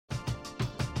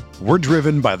We're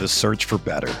driven by the search for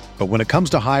better. But when it comes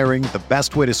to hiring, the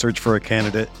best way to search for a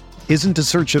candidate isn't to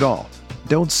search at all.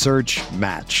 Don't search,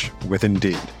 match with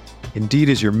Indeed. Indeed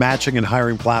is your matching and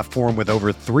hiring platform with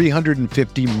over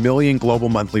 350 million global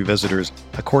monthly visitors,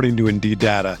 according to Indeed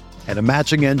data, and a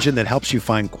matching engine that helps you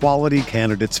find quality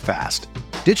candidates fast.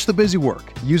 Ditch the busy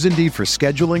work. Use Indeed for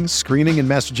scheduling, screening, and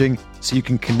messaging so you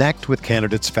can connect with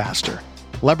candidates faster.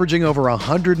 Leveraging over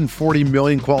 140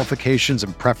 million qualifications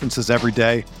and preferences every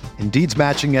day, Indeed's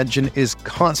matching engine is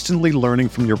constantly learning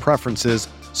from your preferences,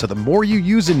 so the more you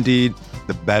use Indeed,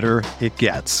 the better it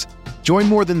gets. Join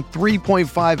more than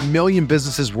 3.5 million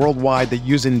businesses worldwide that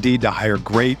use Indeed to hire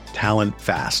great talent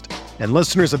fast. And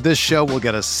listeners of this show will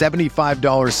get a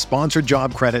 $75 sponsored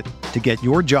job credit to get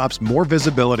your jobs more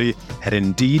visibility at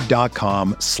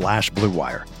Indeed.com/Blue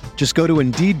Wire. Just go to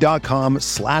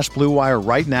Indeed.com/Blue Wire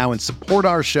right now and support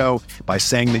our show by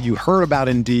saying that you heard about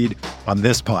Indeed on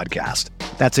this podcast.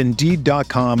 That's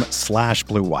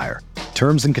Indeed.com/Blue Wire.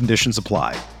 Terms and conditions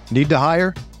apply. Need to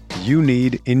hire? You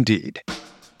need Indeed.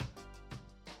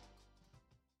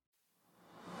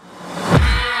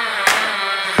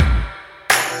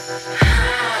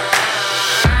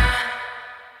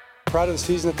 Proud of the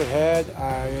season that they had.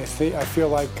 I feel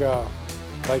like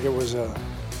it was a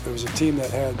team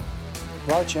that had a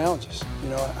lot of challenges. You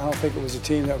know, I don't think it was a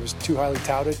team that was too highly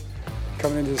touted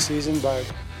coming into the season by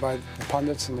the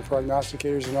pundits and the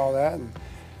prognosticators and all that. And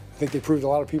I think they proved a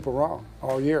lot of people wrong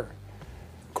all year.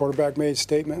 Quarterback made a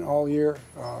statement all year.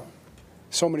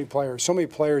 So many players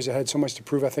that had so much to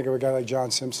prove. I think of a guy like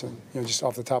John Simpson, you know, just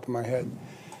off the top of my head,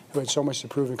 who had so much to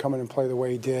prove and come in and play the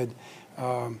way he did.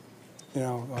 Jadeveon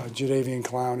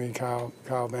Clowney,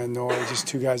 Kyle Van Noy, just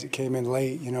two guys that came in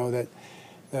late,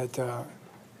 that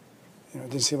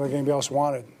didn't seem like anybody else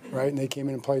wanted, right? And they came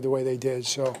in and played the way they did.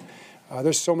 So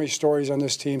there's so many stories on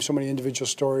this team, so many individual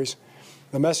stories.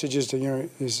 The message is to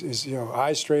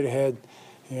eyes straight ahead,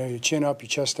 your chin up, your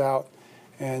chest out,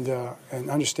 and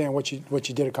understand what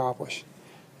you did accomplish.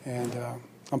 And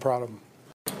I'm proud of them.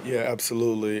 Yeah,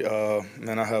 absolutely.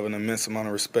 And I have an immense amount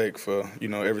of respect for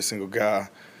every single guy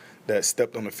that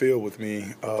stepped on the field with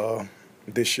me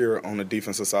this year on the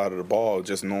defensive side of the ball,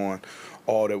 just knowing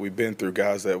all that we've been through,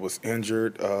 guys that was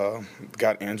injured,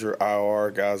 got injured,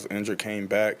 IR, guys injured, came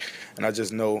back. And I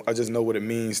just know what it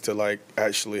means to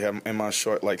actually have in my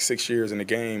short 6 years in the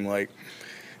game,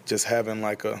 just having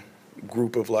a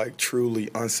group of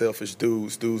truly unselfish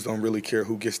dudes don't really care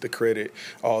who gets the credit,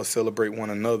 all celebrate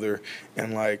one another.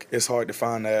 And it's hard to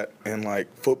find that in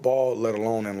football, let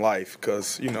alone in life,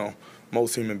 because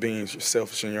most human beings are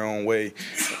selfish in your own way,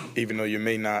 even though you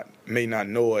may not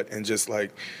know it. And just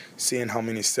seeing how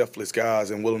many selfless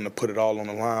guys and willing to put it all on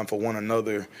the line for one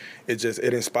another, it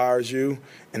inspires you.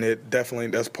 And it definitely,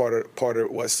 that's part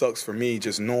of what sucks for me,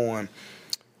 just knowing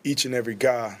each and every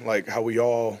guy, how we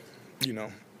all,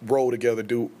 roll together,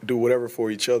 do whatever for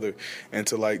each other, and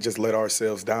to just let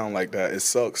ourselves down like that, it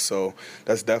sucks. So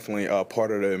that's definitely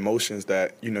part of the emotions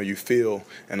that you feel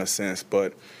in a sense.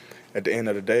 But at the end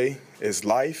of the day, it's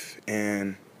life,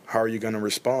 and how are you going to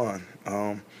respond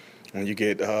when you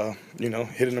get hit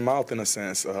in the mouth, in a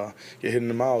sense? Get hit in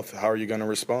the mouth, how are you going to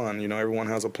respond? Everyone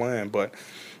has a plan, but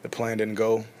the plan didn't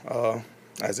go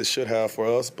as it should have for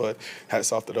us. But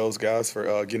hats off to those guys for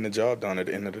getting the job done at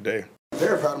the end of the day.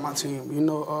 Very proud of my team.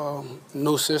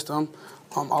 New system,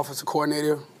 offensive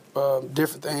coordinator,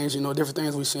 different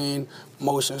things we've seen,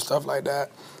 motion, stuff like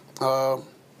that.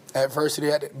 Adversity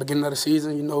at the beginning of the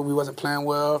season, we wasn't playing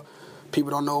well.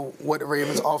 People don't know what the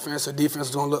Ravens' offense or defense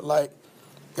is going to look like.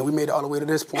 And we made it all the way to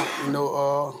this point.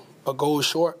 A goal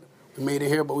short. We made it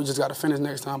here, but we just got to finish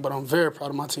next time. But I'm very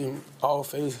proud of my team, all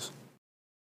phases.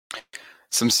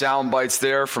 Some sound bites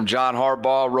there from John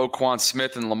Harbaugh, Roquan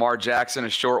Smith, and Lamar Jackson a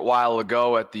short while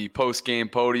ago at the post-game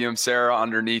podium, Sarah,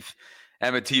 underneath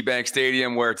M&T Bank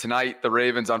Stadium, where tonight the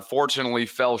Ravens unfortunately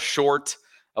fell short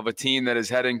of a team that is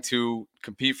heading to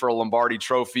compete for a Lombardi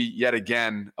trophy yet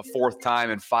again, a fourth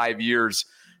time in 5 years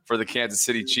for the Kansas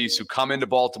City Chiefs, who come into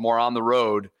Baltimore on the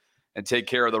road and take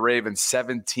care of the Ravens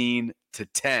 17-10.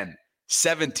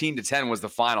 17-10 was the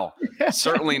final.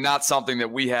 Certainly not something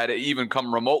that we had even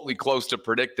come remotely close to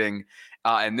predicting.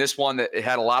 And this one, that it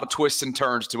had a lot of twists and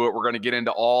turns to it. We're going to get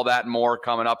into all that and more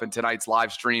coming up in tonight's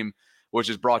live stream, which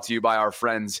is brought to you by our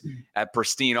friends at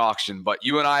Pristine Auction. But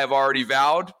you and I have already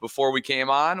vowed before we came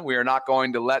on, we are not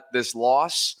going to let this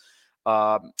loss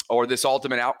or this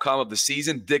ultimate outcome of the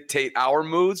season dictate our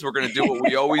moods. We're going to do what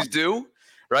we always do,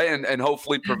 right? And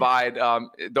hopefully provide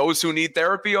those who need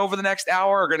therapy over the next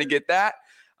hour are going to get that.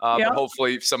 But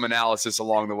hopefully some analysis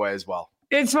along the way as well.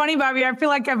 It's funny, Bobby. I feel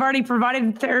like I've already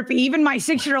provided therapy. Even my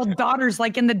 6-year-old daughter's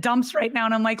like in the dumps right now.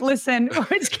 And I'm like, listen,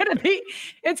 it's going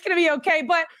to be okay.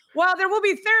 But while there will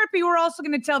be therapy, we're also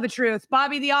going to tell the truth.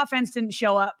 Bobby, the offense didn't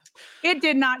show up. It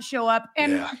did not show up.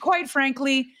 And quite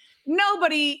frankly,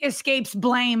 nobody escapes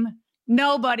blame.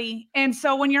 Nobody. And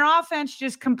so when your offense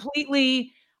just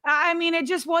completely, it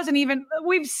just wasn't even,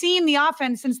 we've seen the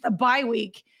offense since the bye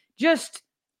week, just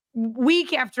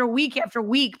week after week after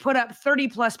week, put up 30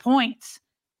 plus points.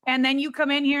 And then you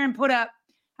come in here and put up,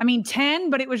 10,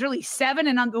 but it was really 7.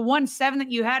 And on the 7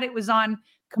 that you had, it was on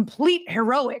complete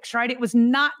heroics, right? It was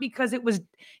not because it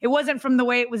wasn't from the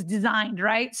way it was designed,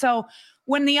 right? So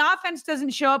when the offense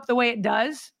doesn't show up the way it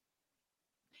does,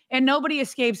 and nobody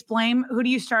escapes blame, who do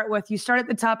you start with? You start at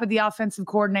the top of the offensive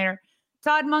coordinator.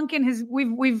 Todd Monken,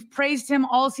 we've praised him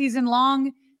all season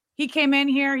long. He came in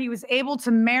here, he was able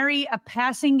to marry a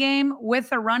passing game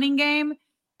with a running game.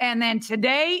 And then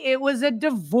today it was a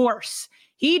divorce.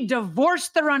 He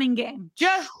divorced the running game,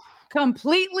 just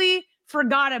completely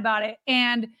forgot about it.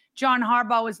 And John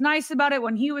Harbaugh was nice about it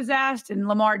when he was asked, and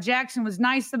Lamar Jackson was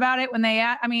nice about it when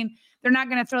they're not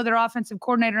going to throw their offensive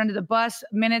coordinator under the bus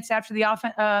minutes after the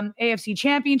AFC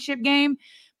Championship game.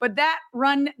 But that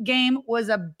run game was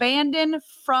abandoned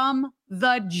from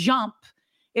the jump.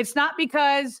 It's not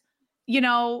because,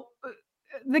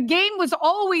 the game was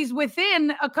always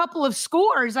within a couple of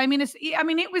scores.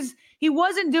 He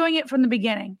wasn't doing it from the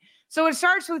beginning. So it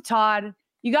starts with Todd.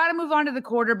 You got to move on to the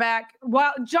quarterback.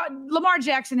 While Lamar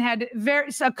Jackson had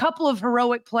a couple of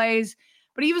heroic plays,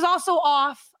 but he was also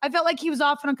off. I felt like he was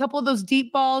off on a couple of those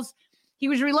deep balls. He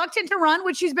was reluctant to run,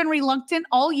 which he's been reluctant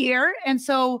all year. And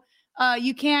so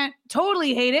you can't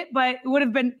totally hate it, but it would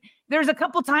have been, there's a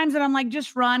couple times that I'm like,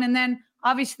 just run. And then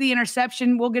obviously the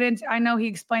interception, we'll get into, I know he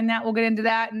explained that. We'll get into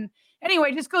that. And anyway,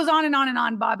 it just goes on and on and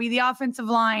on, Bobby. The offensive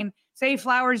line, Zay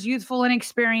Flowers, youthful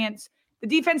inexperience. The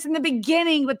defense in the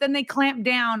beginning, but then they clamped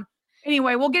down.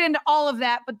 Anyway, we'll get into all of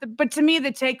that. But to me,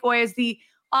 the takeaway is the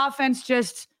offense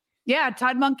just,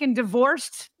 Todd Monken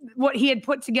divorced what he had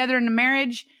put together in the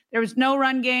marriage. There was no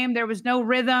run game. There was no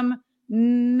rhythm.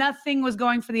 Nothing was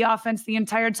going for the offense the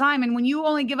entire time. And when you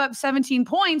only give up 17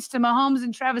 points to Mahomes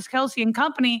and Travis Kelce and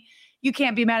company, you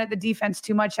can't be mad at the defense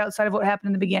too much outside of what happened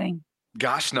in the beginning.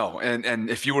 Gosh, no. And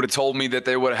if you would have told me that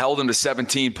they would have held him to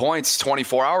 17 points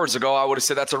 24 hours ago, I would have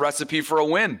said that's a recipe for a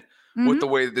win with the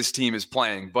way that this team is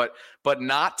playing. But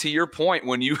not to your point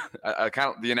when you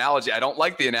kind of the analogy. I don't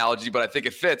like the analogy, but I think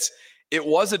it fits. It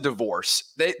was a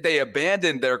divorce. They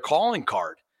abandoned their calling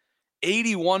card.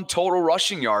 81 total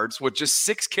rushing yards with just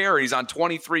 6 carries on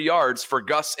 23 yards for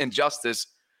Gus and Justice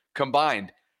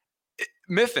combined.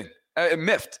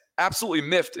 Miffed. Absolutely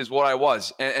miffed is what I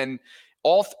was. And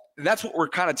that's what we're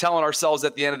kind of telling ourselves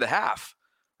at the end of the half,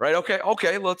 right?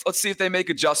 Okay. Let's see if they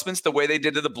make adjustments the way they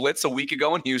did to the blitz a week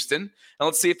ago in Houston. And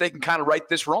let's see if they can kind of right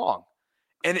this wrong.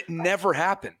 And it never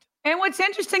happened. And what's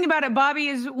interesting about it, Bobby,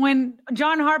 is when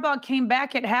John Harbaugh came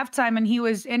back at halftime and he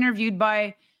was interviewed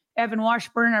by Evan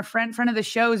Washburn, our friend of the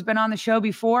show, who's been on the show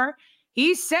before,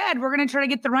 he said, we're going to try to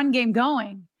get the run game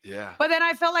going. Yeah. But then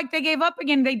I felt like they gave up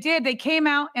again. They did. They came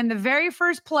out and the very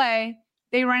first play,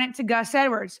 they ran it to Gus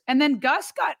Edwards. And then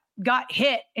Gus got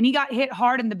hit, and he got hit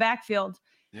hard in the backfield.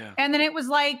 Yeah. And then it was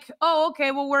like, oh,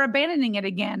 okay, well, we're abandoning it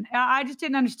again. I just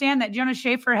didn't understand that. Jonas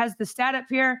Schaefer has the stat up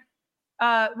here.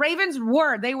 Ravens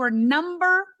they were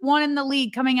number 1 in the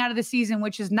league coming out of the season,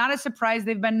 which is not a surprise.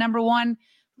 They've been number 1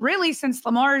 really since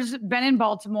Lamar's been in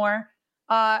Baltimore.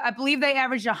 I believe they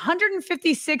averaged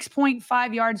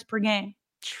 156.5 yards per game.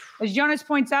 As Jonas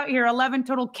points out here, 11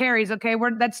 total carries. Okay,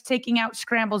 that's taking out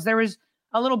scrambles. There was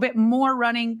a little bit more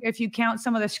running if you count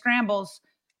some of the scrambles.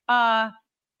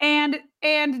 And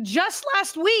just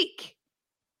last week,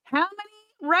 how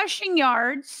many rushing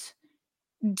yards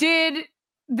did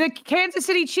the Kansas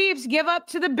City Chiefs give up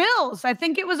to the Bills? I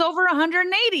think it was over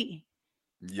 180.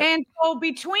 Yep. And so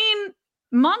between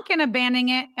Monken abandoning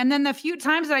it and then the few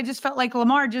times that I just felt like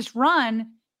Lamar just run,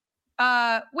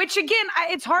 which again,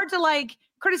 it's hard to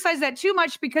criticize that too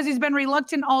much because he's been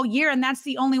reluctant all year. And that's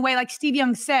the only way, like Steve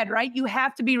Young said, right? You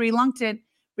have to be reluctant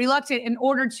in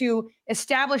order to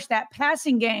establish that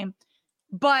passing game.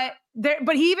 But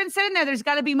he even said in there's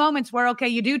got to be moments where, okay,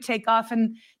 you do take off.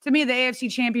 And to me, the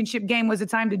AFC Championship game was the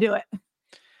time to do it.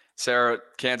 Sarah,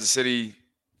 Kansas City,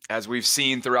 as we've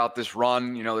seen throughout this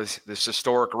run, this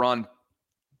historic run,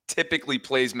 typically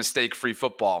plays mistake-free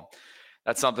football.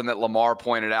 That's something that Lamar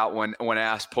pointed out when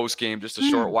asked post-game just a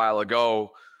short while ago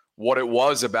what it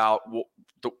was about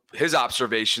his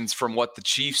observations from what the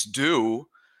Chiefs do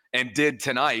and did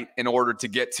tonight in order to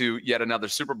get to yet another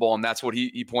Super Bowl. And that's what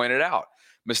he pointed out.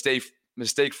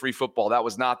 mistake-free football. That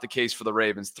was not the case for the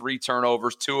Ravens. 3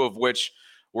 turnovers, 2 of which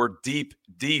were deep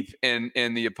in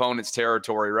the opponent's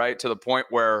territory, right? To the point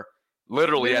where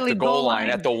literally at the goal line,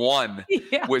 at the 1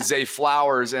 with Zay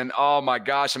Flowers. And oh my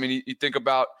gosh, I mean, you think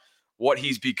about what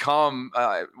he's become,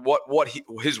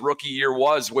 his rookie year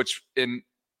was, which when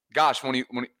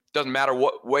doesn't matter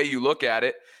what way you look at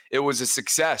it, it was a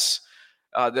success.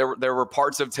 There were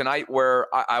parts of tonight where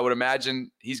I would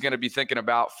imagine he's going to be thinking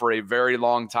about for a very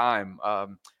long time.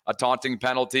 A taunting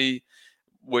penalty,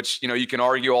 which, you can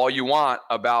argue all you want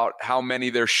about how many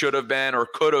there should have been or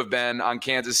could have been on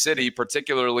Kansas City,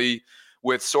 particularly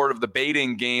with sort of the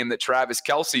baiting game that Travis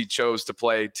Kelce chose to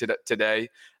play today,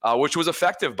 which was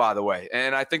effective, by the way.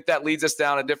 And I think that leads us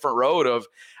down a different road of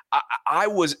I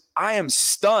am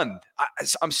stunned.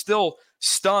 I'm still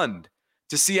stunned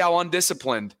to see how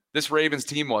undisciplined this Ravens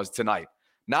team was tonight.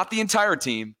 Not the entire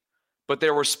team, but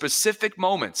there were specific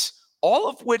moments, all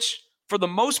of which, for the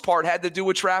most part, had to do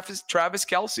with Travis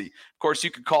Kelce. Of course, you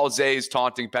could call Zay's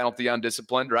taunting penalty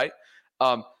undisciplined, right?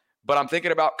 But I'm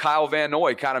thinking about Kyle Van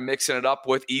Noy kind of mixing it up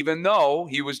with, even though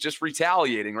he was just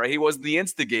retaliating, right? He was the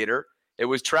instigator. It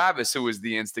was Travis who was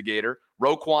the instigator.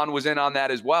 Roquan was in on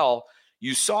that as well.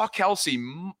 You saw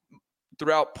Kelce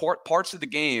throughout parts of the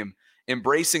game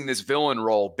embracing this villain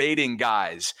role, baiting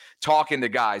guys, talking to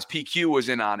guys. PQ was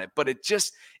in on it, but it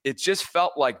just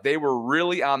felt like they were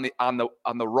really on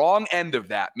the wrong end of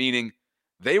that, meaning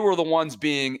they were the ones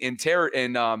being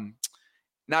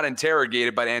not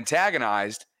interrogated, but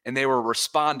antagonized, and they were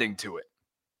responding to it.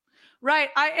 Right.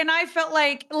 I felt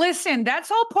like, listen, that's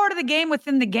all part of the game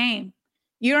within the game.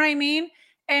 You know what I mean?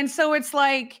 And so it's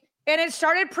like, and it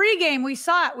started pregame. We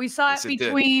saw it. Yes, it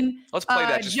between. Let's play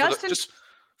that just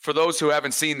for those who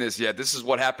haven't seen this yet. This is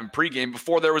what happened pregame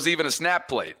before there was even a snap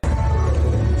played.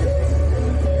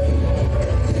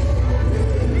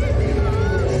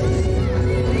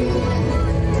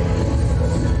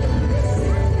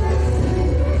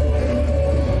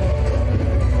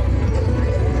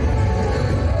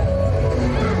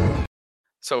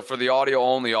 So for the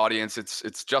audio-only audience,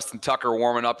 it's Justin Tucker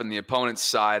warming up in the opponent's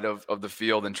side of the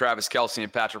field, and Travis Kelce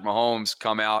and Patrick Mahomes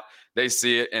come out. They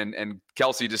see it, and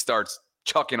Kelce just starts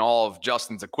chucking all of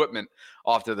Justin's equipment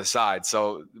off to the side.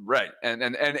 So, right.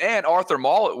 And Arthur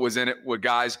Mollett was in it with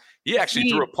guys. He actually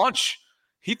threw a punch.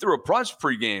 He threw a punch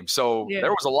pregame. So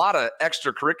there was a lot of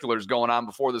extracurriculars going on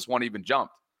before this one even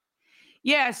jumped.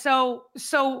 Yeah. So,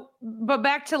 but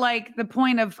back to like the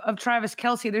point of Travis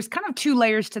Kelce, there's kind of 2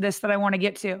 layers to this that I want to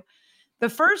get to. The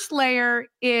first layer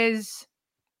is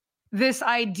this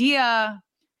idea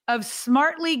of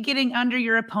smartly getting under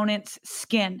your opponent's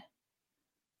skin.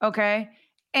 Okay.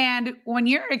 And when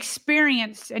you're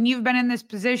experienced and you've been in this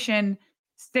position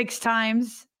 6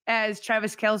 times as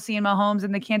Travis Kelce and Mahomes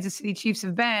and the Kansas City Chiefs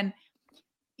have been,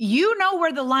 you know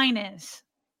where the line is,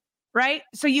 right?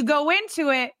 So you go into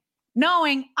it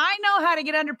knowing I know how to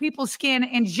get under people's skin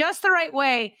in just the right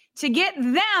way to get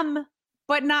them,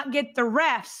 but not get the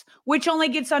refs, which only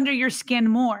gets under your skin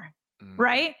more,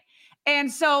 right?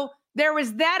 And so there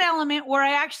was that element where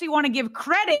I actually want to give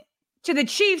credit to the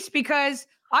Chiefs because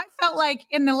I felt like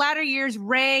in the latter years,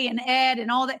 Ray and Ed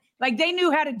and all that, like they knew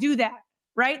how to do that,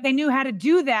 right? They knew how to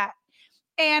do that.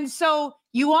 And so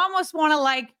you almost want to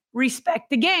like respect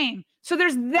the game. So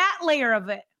there's that layer of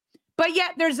it. But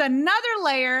yet there's another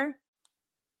layer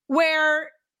where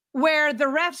the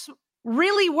refs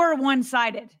really were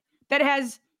one-sided. That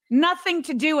has nothing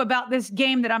to do about this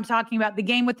game that I'm talking about, the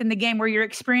game within the game where you're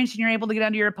experienced and you're able to get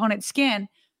under your opponent's skin.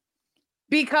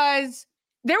 Because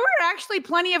there were actually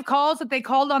plenty of calls that they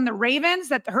called on the Ravens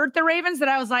that hurt the Ravens that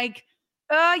I was like,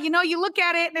 you look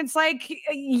at it and it's like,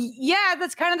 yeah,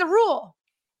 that's kind of the rule.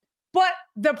 But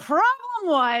the problem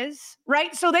was,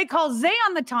 right, so they call Zay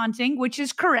on the taunting, which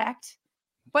is correct,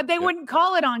 but they wouldn't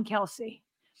call it on Kelce.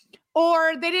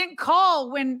 Or they didn't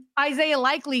call when Isaiah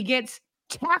Likely gets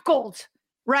tackled,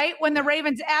 right? When the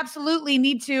Ravens absolutely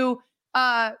need to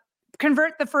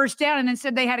convert the first down, and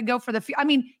instead they had to go for the I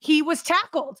mean, he was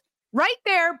tackled right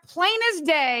there, plain as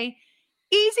day,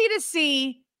 easy to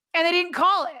see, and they didn't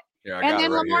call it. Yeah, and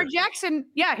then Lamar Jackson,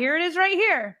 here it is right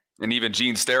here. And even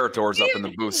Gene Steratore up in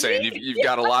the booth saying you've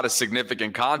got a lot of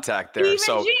significant contact there. Even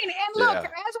Gene. And look,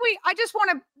 I just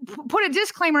want to put a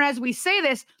disclaimer as we say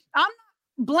this. I'm not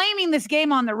blaming this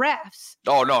game on the refs.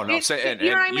 Oh, no. You know what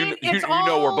I mean? You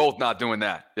know we're both not doing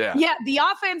that. Yeah. Yeah, the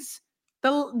offense,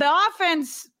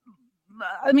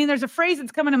 I mean, there's a phrase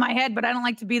that's coming to my head, but I don't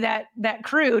like to be that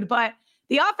crude, but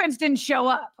the offense didn't show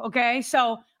up, okay?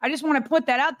 So I just want to put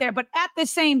that out there. But at the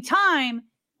same time,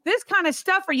 this kind of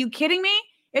stuff, are you kidding me?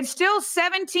 It's still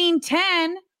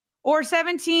 17-10 or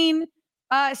 17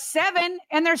 7,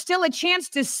 and there's still a chance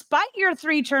despite your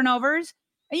 3 turnovers.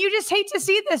 And you just hate to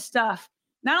see this stuff.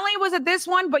 Not only was it this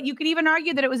one, but you could even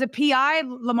argue that it was a PI.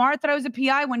 Lamar thought it was a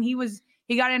PI when he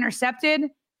got intercepted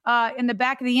in the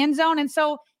back of the end zone. And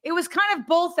so it was kind of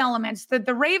both elements that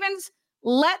the Ravens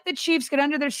let the Chiefs get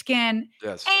under their skin.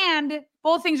 Yes. And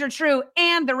both things are true.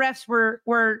 And the refs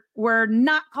were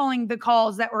not calling the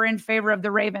calls that were in favor of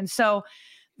the Ravens. So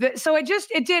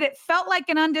it felt like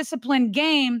an undisciplined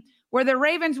game where the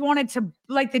Ravens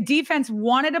the defense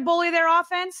wanted to bully their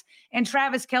offense, and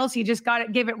Travis Kelce just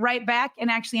gave it right back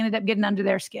and actually ended up getting under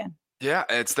their skin. Yeah,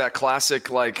 it's that classic,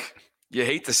 you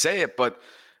hate to say it, but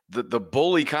the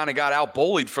bully kind of got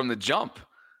out-bullied from the jump.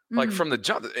 From the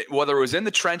jump, whether it was in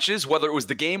the trenches, whether it was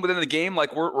the game within the game,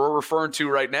 like we're referring to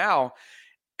right now.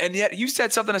 And yet you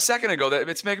said something a second ago that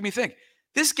it's making me think.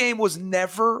 This game was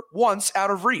never once out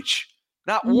of reach.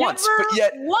 Not once, but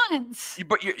yet once.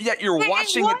 But you're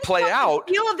watching it play out.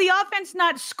 The feel of the offense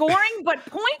not scoring, but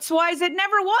points-wise, it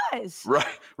never was.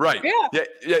 Right.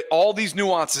 Yeah. All these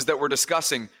nuances that we're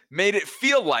discussing made it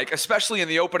feel like, especially in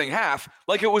the opening half,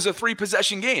 like it was a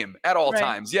 3-possession game at all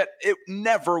times. Yet it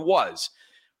never was.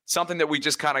 Something that we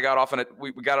just kind of got off on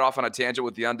we got it off on a tangent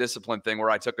with the undisciplined thing where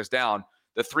I took us down.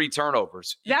 The 3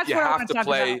 turnovers. That's what I want to talk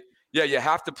about. Yeah, you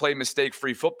have to play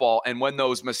mistake-free football, and when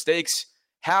those mistakes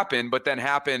happen, but then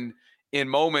happen in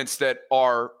moments that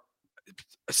are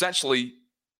essentially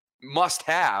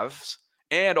must-haves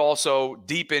and also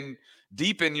deep in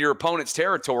your opponent's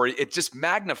territory, it just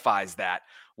magnifies that.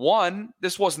 One,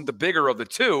 this wasn't the bigger of the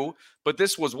two, but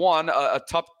this was a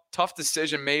tough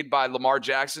decision made by Lamar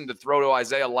Jackson to throw to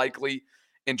Isaiah Likely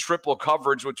in triple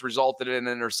coverage, which resulted in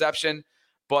an interception.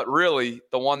 But really,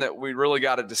 the one that we really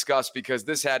got to discuss, because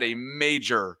this had a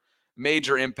major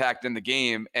impact in the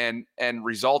game and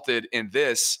resulted in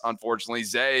this, unfortunately.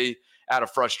 Zay, out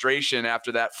of frustration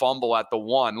after that fumble at the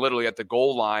 1, literally at the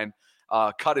goal line,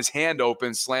 cut his hand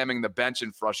open, slamming the bench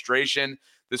in frustration.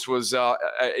 This was a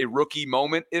rookie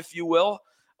moment, if you will.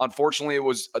 Unfortunately,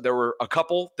 there were a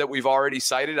couple that we've already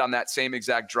cited on that same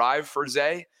exact drive for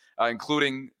Zay,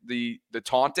 including the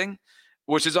taunting,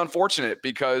 which is unfortunate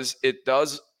because it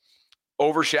does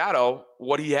overshadow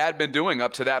what he had been doing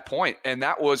up to that point. And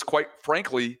that was, quite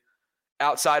frankly,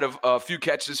 outside of a few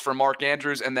catches from Mark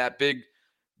Andrews and that big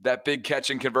catch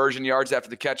in conversion yards after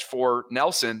the catch for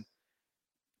Nelson,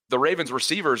 the Ravens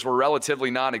receivers were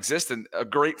relatively non-existent. A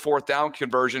great 4th down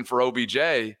conversion for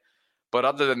OBJ. But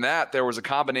other than that, there was a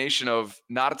combination of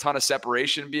not a ton of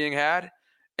separation being had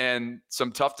and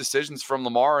some tough decisions from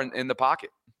Lamar in the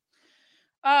pocket.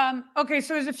 Okay,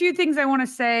 so there's a few things I want to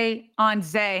say on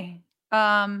Zay.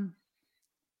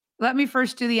 Let me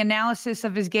first do the analysis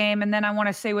of his game, and then I want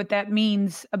to say what that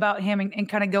means about him and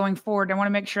kind of going forward. I want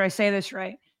to make sure I say this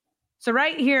right. So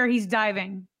right here, he's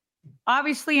diving.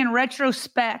 Obviously, in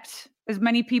retrospect, as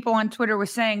many people on Twitter were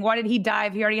saying, why did he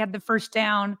dive? He already had the first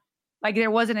down. Like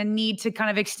there wasn't a need to kind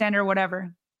of extend or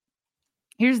whatever.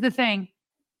 Here's the thing.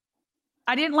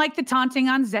 I didn't like the taunting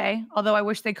on Zay, although I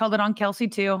wish they called it on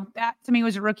Kelce too. That to me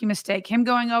was a rookie mistake. Him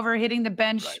going over, hitting the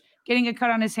bench, getting a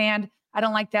cut on his hand. I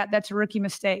don't like that. That's a rookie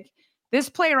mistake. This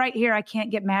play right here, I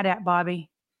can't get mad at, Bobby.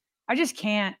 I just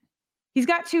can't. He's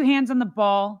got 2 hands on the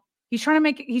ball. He's trying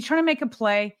to make a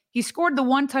play. He scored the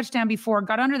 1 touchdown before,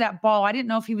 got under that ball. I didn't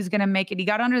know if he was going to make it. He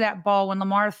got under that ball when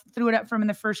Lamar threw it up for him in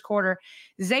the first quarter.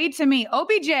 Zay, to me,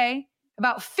 OBJ,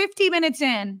 about 50 minutes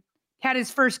in, had his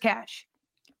first catch.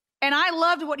 And I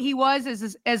loved what he was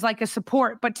as like a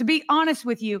support. But to be honest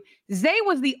with you, Zay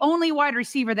was the only wide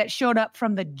receiver that showed up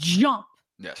from the jump.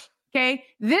 Yes. Okay?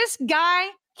 This guy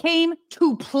came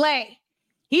to play.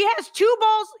 He has 2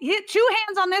 balls, hit 2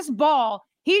 hands on this ball.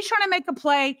 He's trying to make a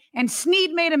play, and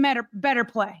Snead made a better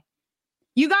play.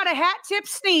 You got a hat tip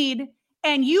Snead,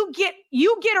 and you get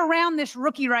around this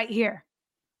rookie right here.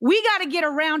 We got to get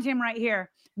around him right here.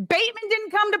 Bateman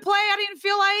didn't come to play, I didn't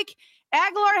feel like.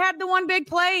 Aguilar had the one big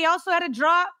play. He also had a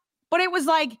drop. But it was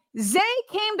like Zay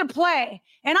came to play,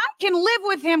 and I can live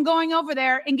with him going over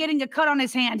there and getting a cut on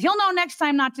his hand. He'll know next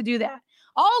time not to do that.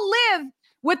 I'll live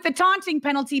with the taunting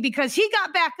penalty because he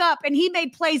got back up and he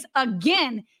made plays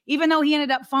again, even though he ended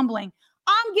up fumbling.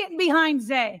 I'm getting behind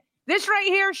Zay. This right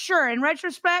here, sure, in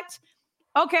retrospect,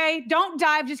 okay, don't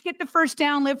dive. Just get the first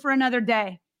down, live for another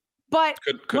day. But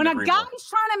when a guy's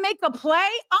trying to make a play,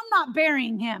 I'm not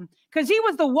burying him because he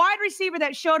was the wide receiver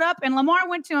that showed up, and Lamar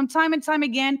went to him time and time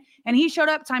again, and he showed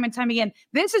up time and time again.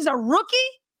 This is a rookie?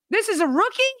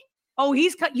 Oh,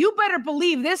 you better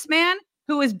believe this man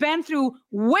who has been through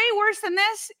way worse than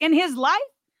this in his life,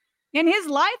 and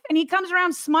he comes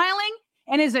around smiling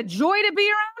and is a joy to be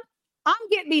around. I'm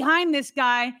getting behind this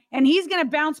guy, and he's going to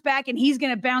bounce back, and he's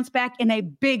going to bounce back in a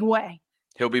big way.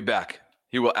 He'll be back.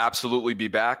 He will absolutely be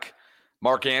back.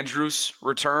 Mark Andrews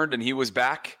returned, and he was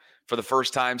back for the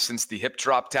first time since the hip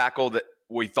drop tackle that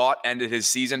we thought ended his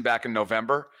season back in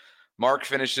November. Mark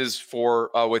finishes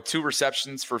with 2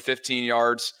 receptions for 15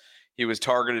 yards. He was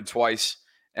targeted twice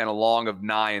and a long of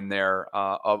 9 there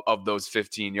of those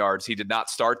 15 yards. He did not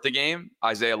start the game.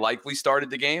 Isaiah Likely started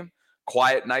the game.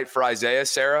 Quiet night for Isaiah,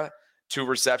 Sarah. 2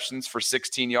 receptions for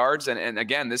 16 yards. And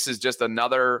again, this is just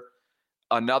another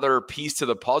piece to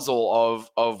the puzzle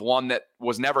of one that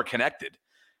was never connected.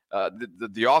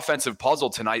 The offensive puzzle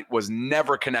tonight was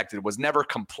never connected, was never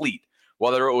complete.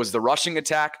 Whether it was the rushing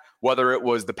attack, whether it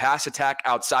was the pass attack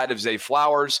outside of Zay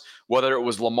Flowers, whether it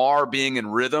was Lamar being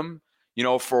in rhythm,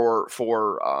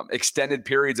 for extended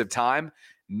periods of time,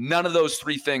 none of those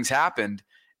 3 things happened.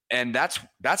 And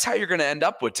that's how you're going to end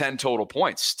up with 10 total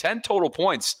points. 10 total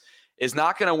points is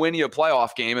not going to win you a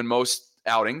playoff game in most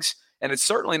outings, and it's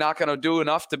certainly not going to do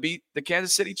enough to beat the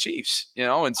Kansas City Chiefs,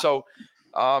 And so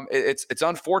it's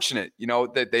unfortunate,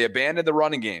 that they abandoned the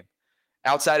running game.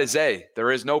 Outside of Zay,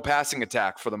 there is no passing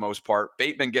attack for the most part.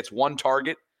 Bateman gets 1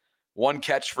 target, 1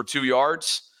 catch for 2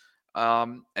 yards.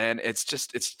 And it's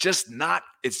just not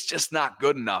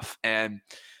good enough. And,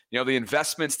 the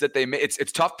investments that they made,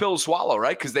 it's tough pill to swallow,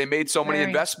 right? Because they made so many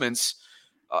investments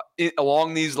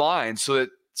along these lines so that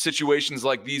situations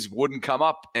like these wouldn't come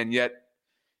up. And yet,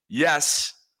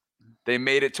 yes, they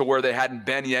made it to where they hadn't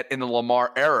been yet in the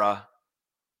Lamar era,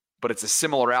 but it's a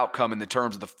similar outcome in the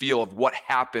terms of the feel of what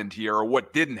happened here or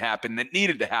what didn't happen that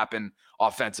needed to happen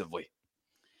offensively.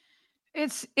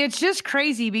 It's just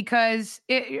crazy because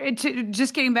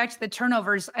just getting back to the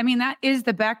turnovers, I mean, that is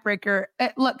the backbreaker.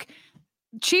 Look,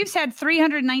 Chiefs had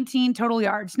 319 total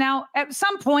yards. Now, at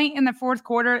some point in the fourth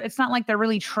quarter, it's not like they're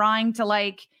really trying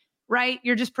to right?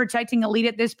 You're just protecting a lead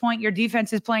at this point. Your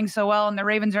defense is playing so well, and the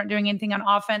Ravens aren't doing anything on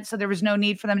offense, so there was no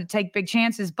need for them to take big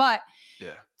chances. But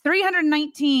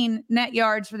 319 net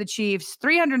yards for the Chiefs,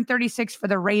 336 for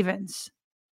the Ravens,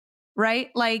 right?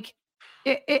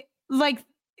 It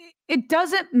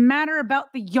doesn't matter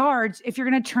about the yards if you're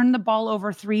going to turn the ball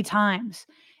over 3 times.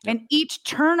 Yep. And each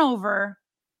turnover,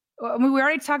 we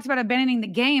already talked about abandoning the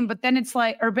game, but then it's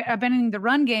or abandoning the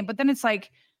run game, but then it's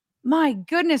my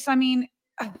goodness, I mean.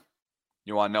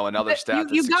 You want to know another stat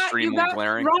that's extremely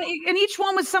glaring? And each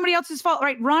one was somebody else's fault,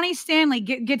 right? Ronnie Stanley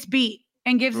gets beat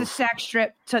and gives a sack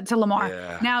strip to Lamar.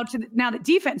 Yeah. Now the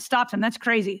defense stopped him. That's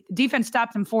crazy. The defense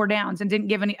stopped him 4 downs and didn't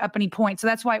give up any points. So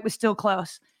that's why it was still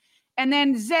close. And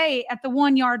then Zay at the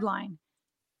 1 yard line.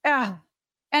 And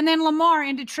then Lamar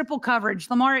into triple coverage.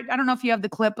 Lamar, I don't know if you have the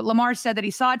clip, but Lamar said that he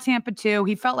saw Tampa 2.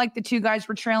 He felt like the 2 guys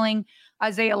were trailing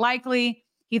Isaiah Likely.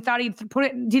 He thought he'd put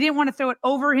it. He didn't want to throw it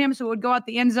over him, so it would go out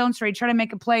the end zone. So he tried to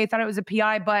make a play. He thought it was a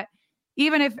PI, but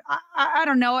even if I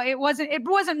don't know, it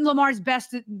wasn't Lamar's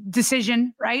best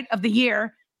decision, right, of the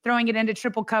year, throwing it into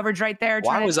triple coverage right there.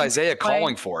 Why was Isaiah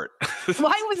calling for it?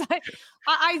 Why was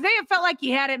Isaiah felt like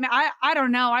he had it? I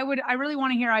don't know. I really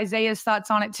want to hear Isaiah's thoughts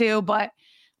on it too. But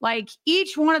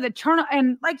each one of the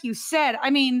and like you said,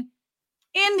 I mean,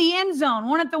 in the end zone,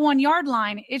 one at the 1 yard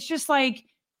line, it's just Lamar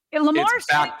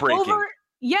said it over.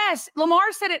 Yes,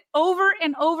 Lamar said it over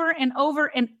and over and over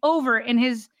and over in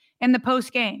the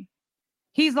post game.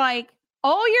 He's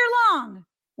all year long,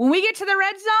 when we get to the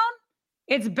red zone,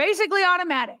 it's basically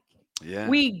automatic. Yeah.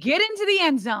 We get into the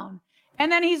end zone.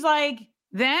 And then he's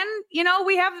then,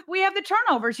 we have the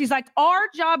turnovers. He's our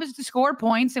job is to score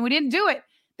points, and we didn't do it.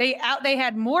 They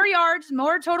had more yards,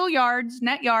 more total yards,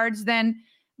 net yards than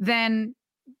the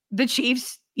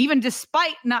Chiefs, even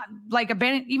despite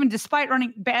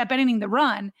abandoning the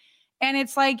run. And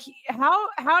it's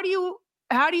how do you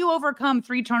overcome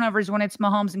 3 turnovers when it's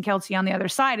Mahomes and Kelsey on the other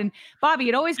side? And Bobby,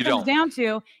 it always comes down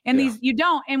to, these, you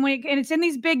don't. And and it's in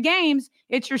these big games,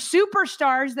 it's your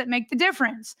superstars that make the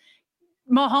difference.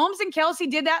 Mahomes and Kelsey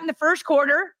did that in the first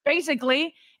quarter,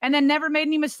 basically, and then never made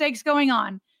any mistakes going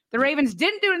on. The Ravens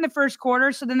didn't do it in the first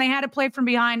quarter, so then they had to play from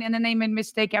behind, and then they made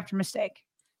mistake after mistake.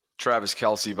 Travis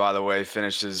Kelce, by the way,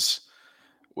 finishes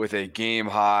with a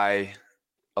game-high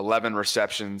 11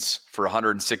 receptions for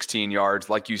 116 yards.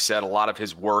 Like you said, a lot of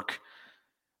his work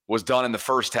was done in the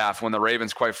first half when the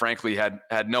Ravens, quite frankly, had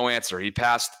no answer. He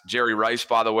passed Jerry Rice,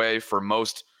 by the way, for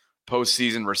most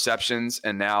postseason receptions.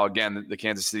 And now, again, the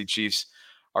Kansas City Chiefs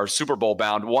are Super Bowl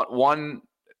bound.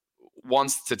 One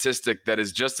statistic that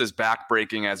is just as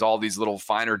backbreaking as all these little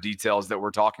finer details that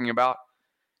we're talking about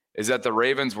is that the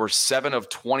Ravens were 7 of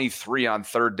 23 on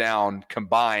third down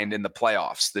combined in the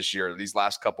playoffs this year, these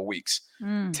last couple weeks.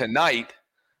 Tonight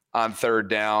on third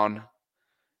down,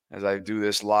 as I do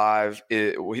this live.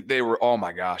 They were, oh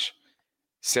my gosh,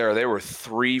 Sarah, they were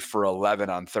 3 for 11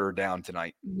 on third down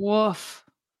tonight. Woof.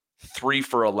 3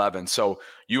 for 11. So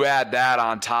you add that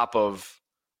on top of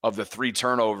the 3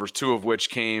 turnovers, 2 of which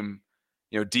came,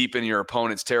 deep in your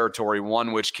opponent's territory,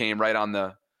 1 which came right on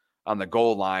the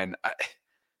goal line.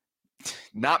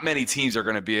 Not many teams are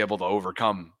going to be able to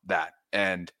overcome that,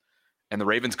 and the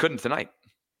Ravens couldn't tonight.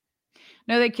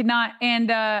 No, they could not.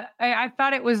 And I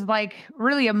thought it was like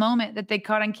really a moment that they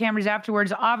caught on cameras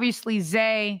afterwards. Obviously,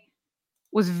 Zay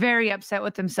was very upset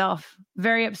with himself,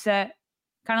 very upset.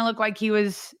 Kind of looked like he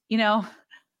was,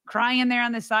 crying there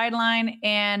on the sideline.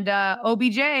 And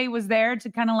OBJ was there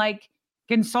to kind of like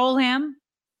console him.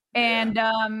 And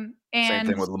same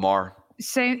thing with Lamar.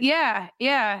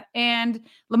 Yeah. And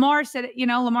Lamar said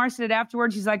it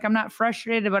afterwards. He's like, I'm not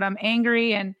frustrated, but I'm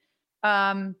angry. And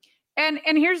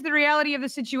here's the reality of the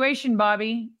situation,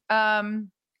 Bobby. The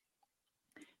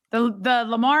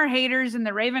Lamar haters and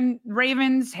the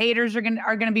Ravens haters are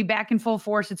gonna be back in full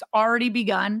force. It's already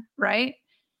begun, right?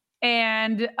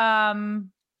 And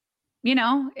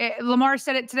Lamar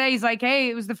said it today. He's like, hey,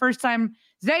 it was the first time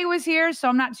Zay was here, so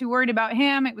I'm not too worried about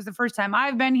him. It was the first time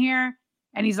I've been here.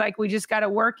 And he's like, we just got to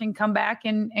work and come back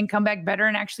and come back better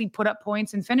and actually put up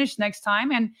points and finish next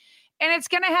time. And it's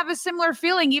going to have a similar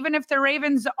feeling, even if the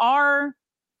Ravens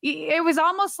it was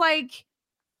almost like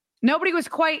nobody was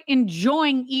quite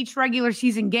enjoying each regular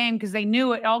season game because they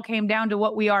knew it all came down to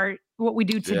what we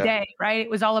do today, right?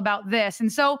 It was all about this.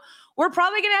 And so we're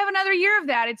probably going to have another year of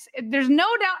that. There's no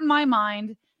doubt in my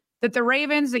mind that the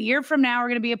Ravens a year from now are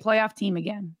going to be a playoff team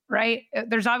again, right?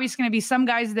 There's obviously going to be some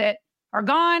guys that are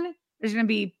gone. There's going to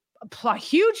be a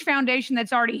huge foundation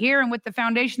that's already here. And with the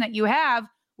foundation that you have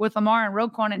with Lamar and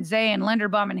Roquan and Zay and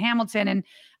Linderbaum and Hamilton and,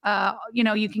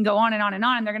 you can go on and on and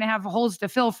on. And they're going to have holes to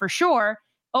fill for sure.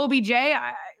 OBJ,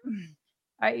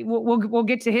 we'll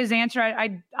get to his answer.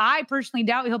 I personally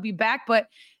doubt he'll be back, but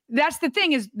that's the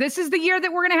thing is this is the year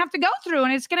that we're going to have to go through,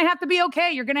 and it's going to have to be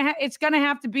okay. It's going to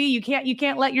have to be, you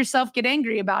can't let yourself get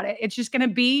angry about it. It's just going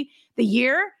to be the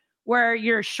year where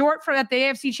you're short for the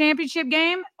AFC Championship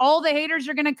game. All the haters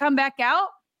are going to come back out,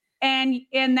 and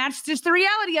that's just the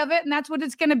reality of it, and that's what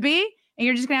it's going to be, and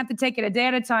you're just going to have to take it a day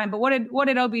at a time. But what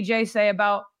did OBJ say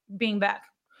about being back?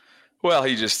 Well,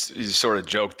 he sort of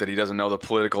joked that he doesn't know the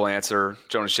political answer.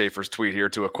 Jonas Schaefer's tweet here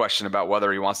to a question about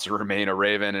whether he wants to remain a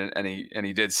Raven, and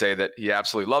he did say that he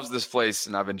absolutely loves this place,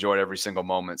 and I've enjoyed every single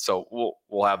moment. So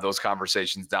we'll have those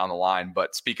conversations down the line.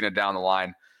 But speaking of down the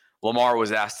line, Lamar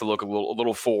was asked to look a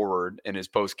little forward in his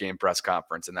post-game press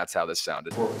conference, and that's how this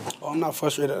sounded. I'm not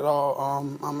frustrated at all.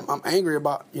 I'm angry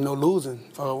about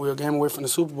losing. We're a game away from the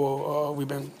Super Bowl. We've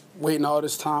been waiting all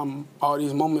this time, all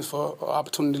these moments for an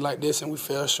opportunity like this, and we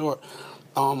fell short.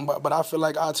 But I feel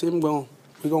like our team we're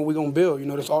gonna build.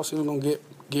 This offseason we're gonna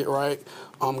get right,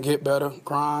 get better,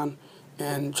 grind,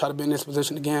 and try to be in this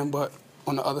position again. But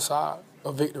on the other side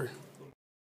of victory.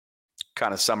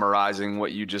 Kind of summarizing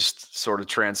what you just sort of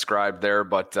transcribed there,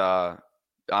 but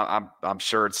I'm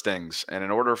sure it stings. And in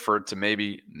order for it to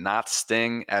maybe not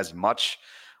sting as much,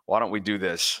 why don't we do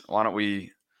this? Why don't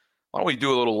we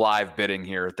do a little live bidding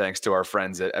here, thanks to our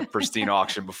friends at Pristine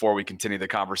Auction, before we continue the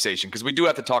conversation, because we do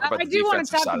have to talk about the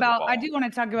defensive side of the ball. I do want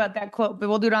to talk about that quote, but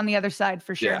we'll do it on the other side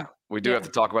for sure. Yeah, we do have to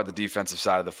talk about the defensive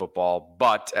side of the football.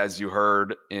 But as you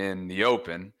heard in the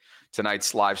open,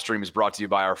 tonight's live stream is brought to you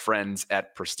by our friends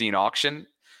at Pristine Auction,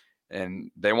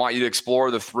 and they want you to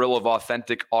explore the thrill of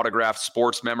authentic autographed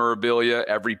sports memorabilia.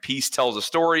 Every piece tells a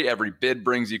story. Every bid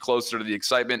brings you closer to the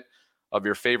excitement of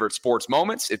your favorite sports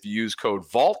moments. If you use code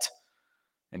VAULT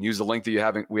and use the link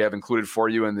that we have included for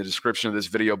you in the description of this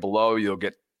video below, you'll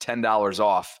get $10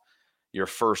 off your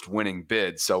first winning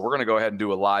bid. So we're going to go ahead and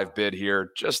do a live bid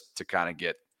here just to kind of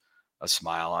get a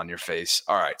smile on your face.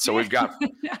 All right. So we got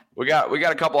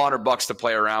a couple $100 to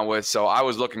play around with. So I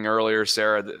was looking earlier,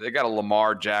 Sarah, they got a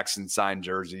Lamar Jackson signed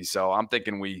jersey. So I'm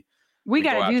thinking we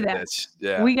got to do that. This.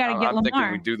 Yeah. We got to get I'm Lamar.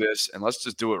 thinking we do this, and let's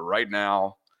just do it right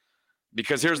now,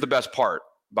 because here's the best part,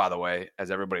 by the way, as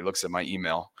everybody looks at my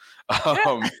email.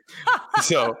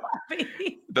 So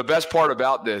the best part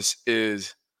about this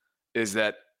is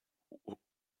that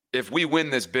if we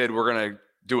win this bid, we're going to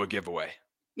do a giveaway.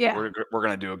 Yeah. We're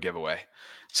going to do a giveaway.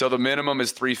 So the minimum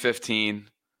is $315.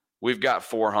 We've got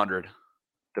 $400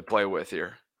 to play with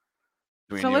here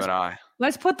between you and I.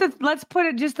 Let's put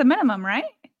it just the minimum, right?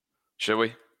 Should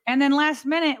we? And then last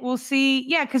minute we'll see.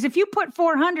 Yeah, because if you put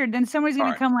 $400, then somebody's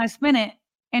going to come last minute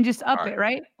and just up it,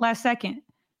 right? Last second.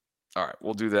 All right,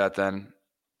 we'll do that then,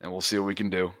 and we'll see what we can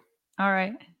do. All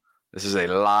right. This is a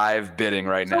live bidding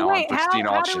right now on Pristine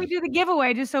Auction. How do we do the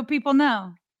giveaway, just so people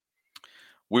know?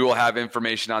 we will have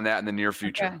information on that in the near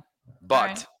future. Okay.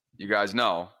 But you guys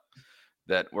know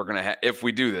that we're going to if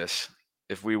we do this,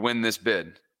 if we win this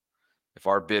bid, if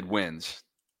our bid wins,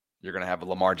 you're going to have a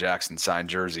Lamar Jackson signed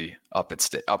jersey up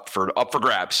for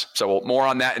grabs. So more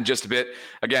on that in just a bit.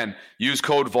 Again, use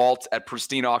code VAULT at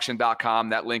pristineauction.com.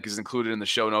 That link is included in the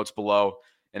show notes below,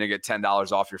 and you get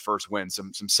 $10 off your first win.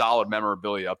 Some solid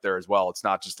memorabilia up there as well. It's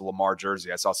not just a Lamar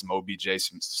jersey. I saw some OBJ,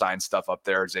 some signed stuff up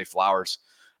there, Zay Flowers,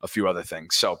 a few other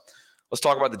things. So let's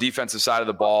talk about the defensive side of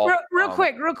the ball. Real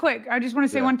quick. I just want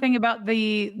to say one thing about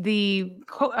the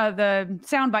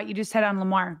soundbite you just had on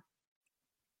Lamar.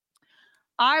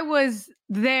 I was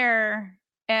there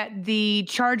at the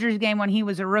Chargers game when he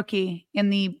was a rookie in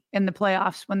the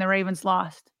playoffs when the Ravens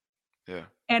lost. Yeah.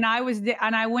 And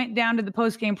I went down to the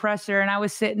post-game presser, and I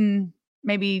was sitting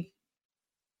maybe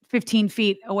 15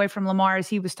 feet away from Lamar as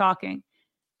he was talking.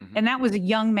 Mm-hmm. And that was a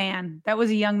young man.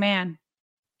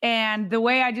 And the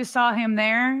way I just saw him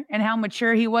there and how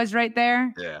mature he was right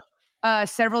there. Yeah.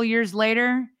 Several years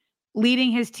later,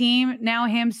 leading his team, now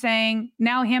him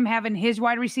having his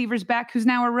wide receivers back, who's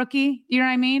now a rookie. You know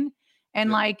what I mean?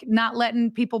 And like not letting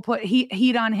people put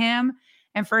heat on him,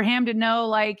 and for him to know,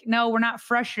 like, no, we're not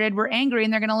frustrated, we're angry,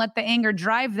 and they're going to let the anger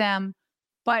drive them,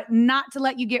 but not to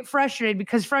let you get frustrated,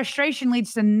 because frustration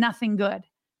leads to nothing good.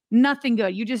 Nothing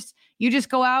good. You just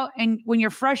go out, and when you're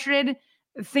frustrated,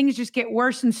 things just get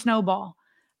worse and snowball.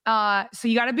 So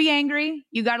you got to be angry.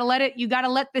 You got to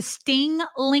let the sting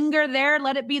linger there.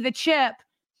 Let it be the chip.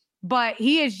 But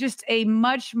he is just a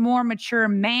much more mature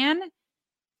man,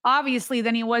 obviously,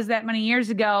 than he was that many years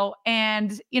ago.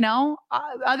 And,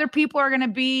 other people are going to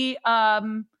be,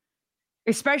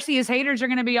 especially his haters are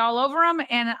going to be all over him.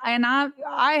 And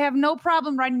I have no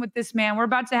problem riding with this man. We're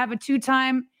about to have a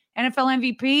 2-time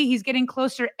NFL MVP. He's getting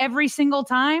closer every single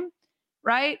time,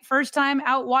 right? First time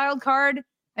out wild card.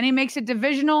 And he makes it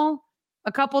divisional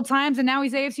a couple times, and now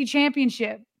he's AFC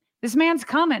Championship. This man's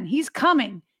coming. He's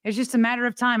coming. It's just a matter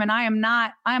of time, and I am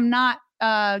not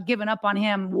giving up on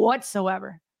him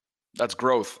whatsoever. That's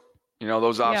growth.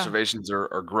 Those observations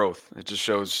are growth. It just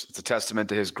shows it's a testament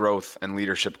to his growth and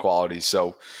leadership qualities.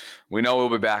 So we know he'll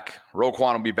be back.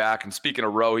 Roquan will be back. And speaking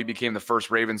of Roe, he became the first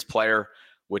Ravens player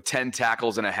with 10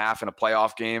 tackles and a half in a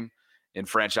playoff game in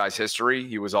franchise history.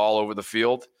 He was all over the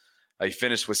field. He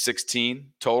finished with 16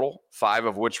 total, 5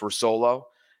 of which were solo,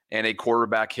 and a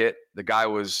quarterback hit. The guy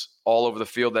was all over the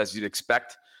field, as you'd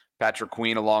expect. Patrick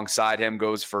Queen alongside him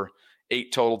goes for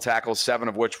 8 total tackles, 7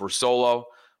 of which were solo.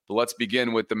 But let's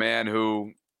begin with the man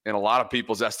who, in a lot of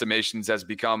people's estimations, has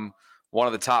become one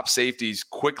of the top safeties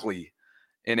quickly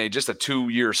in just a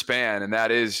 2-year span, and that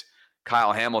is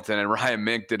Kyle Hamilton. And Ryan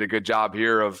Mink did a good job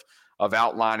here of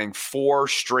outlining 4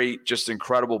 straight just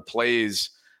incredible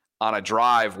plays on a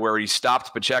drive where he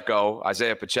stopped Pacheco.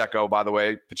 Isaiah Pacheco, by the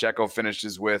way. Pacheco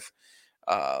finishes with,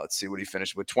 let's see what he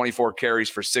finished with, 24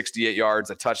 carries for 68 yards,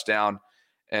 a touchdown,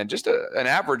 and just an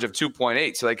average of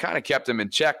 2.8. So they kind of kept him in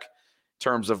check in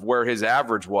terms of where his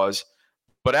average was.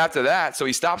 But after that, so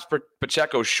he stops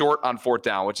Pacheco short on 4th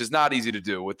down, which is not easy to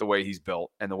do with the way he's built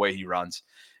and the way he runs.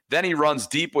 Then he runs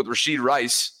deep with Rashee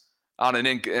Rice on and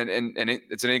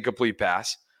it's an incomplete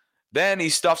pass. Then he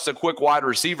stuffs a quick wide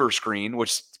receiver screen,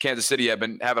 which Kansas City had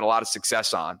been having a lot of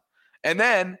success on. And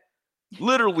then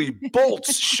literally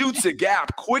bolts, shoots a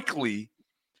gap quickly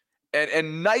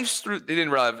and knifes through. They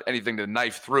didn't really have anything to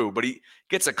knife through, but he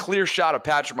gets a clear shot of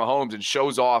Patrick Mahomes and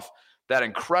shows off that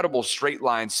incredible straight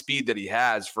line speed that he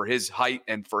has for his height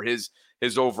and for his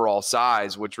overall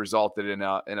size, which resulted in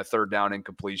a 3rd down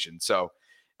incompletion. So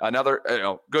another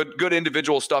good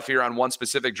individual stuff here on one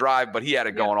specific drive, but he had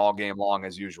it going all game long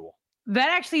as usual. That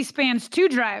actually spans 2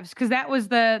 drives, because that was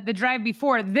the drive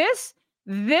before. This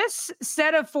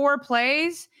set of 4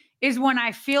 plays is when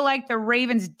I feel like the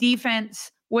Ravens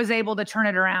defense was able to turn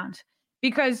it around.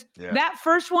 Because that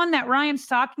first one that Ryan's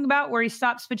talking about, where he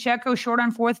stops Pacheco short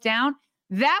on 4th down,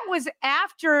 that was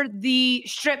after the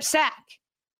strip sack,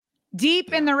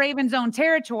 deep in the Ravens' own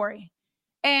territory.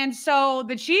 And so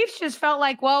the Chiefs just felt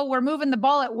like, well, we're moving the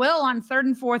ball at will on 3rd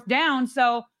and 4th down,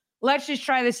 so let's just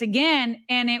try this again.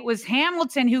 And it was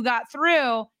Hamilton who got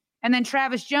through, and then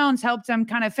Travis Jones helped him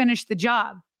kind of finish the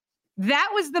job. That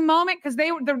was the moment, because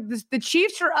the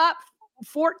Chiefs were up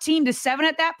 14-7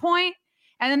 at that point,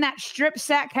 and then that strip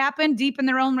sack happened deep in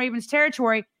their own Ravens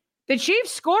territory. The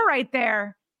Chiefs score right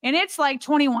there, and it's like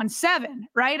 21-7,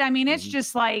 right? I mean, it's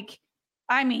just like,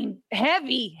 heavy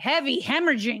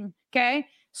hemorrhaging, okay?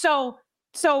 So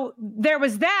there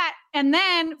was that, and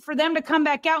then for them to come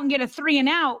back out and get a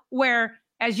 3-and-out where,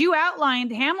 as you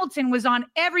outlined, Hamilton was on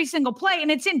every single play, and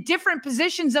it's in different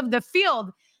positions of the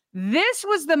field. This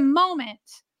was the moment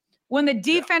when the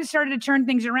defense started to turn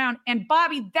things around. And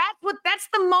Bobby, that's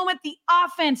the moment the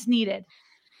offense needed.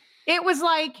 It was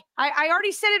like, I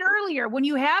already said it earlier, when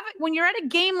you're at a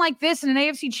game like this in an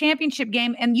AFC championship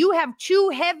game and you have two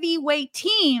heavyweight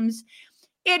teams,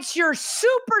 it's your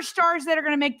superstars that are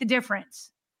going to make the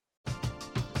difference.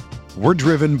 We're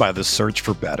driven by the search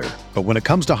for better. But when it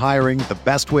comes to hiring, the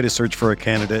best way to search for a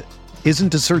candidate isn't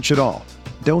to search at all.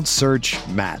 Don't search,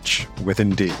 match with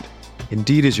Indeed.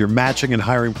 Indeed is your matching and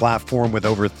hiring platform with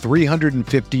over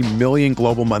 350 million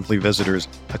global monthly visitors,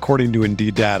 according to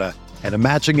Indeed data, and a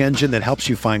matching engine that helps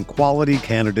you find quality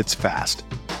candidates fast.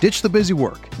 Ditch the busy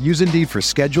work. Use Indeed for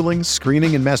scheduling,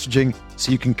 screening, and messaging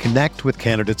so you can connect with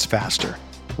candidates faster.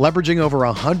 Leveraging over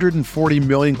 140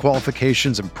 million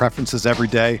qualifications and preferences every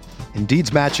day,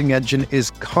 Indeed's matching engine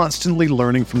is constantly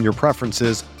learning from your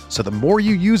preferences, so the more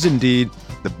you use Indeed,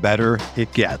 the better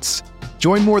it gets.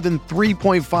 Join more than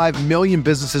 3.5 million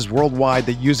businesses worldwide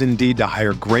that use Indeed to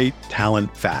hire great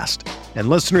talent fast. And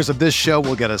listeners of this show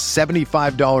will get a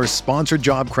 $75 sponsored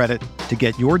job credit to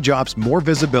get your jobs more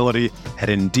visibility at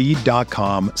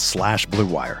Indeed.com/Blue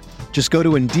Wire. Just go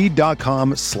to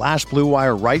Indeed.com/Blue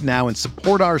Wire right now and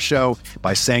support our show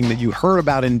by saying that you heard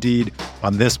about Indeed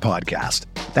on this podcast.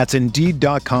 That's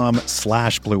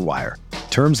Indeed.com/Blue Wire.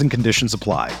 Terms and conditions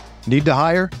apply. Need to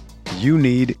hire? You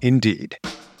need Indeed.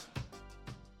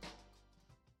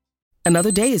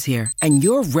 Another day is here, and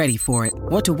you're ready for it.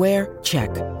 What to wear? Check.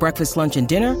 Breakfast, lunch, and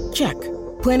dinner? Check.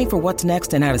 Planning for what's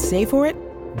next and how to save for it?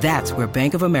 That's where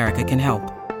Bank of America can help.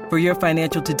 For your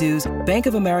financial to-dos, Bank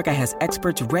of America has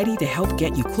experts ready to help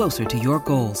get you closer to your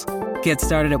goals. Get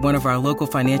started at one of our local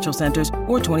financial centers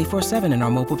or 24/7 in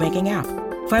our mobile banking app.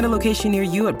 Find a location near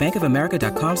you at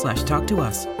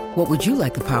bankofamerica.com/talktous. What would you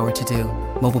like the power to do?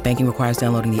 Mobile banking requires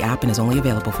downloading the app and is only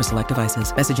available for select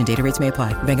devices. Message and data rates may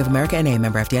apply. Bank of America N.A.,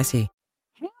 member FDIC.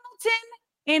 Hamilton,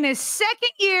 in his second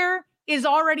year, is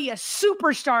already a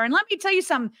superstar. And let me tell you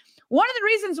something. One of the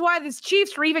reasons why the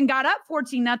Chiefs even got up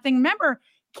 14-0, remember,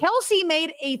 Kelsey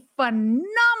made a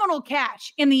phenomenal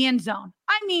catch in the end zone.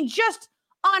 I mean, just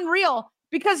unreal,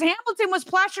 because Hamilton was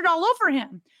plastered all over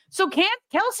him. So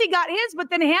Kelsey got his, but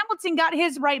then Hamilton got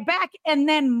his right back, and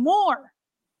then more.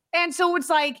 And so it's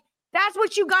like, that's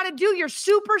what you got to do. Your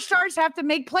superstars have to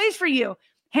make plays for you.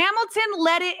 Hamilton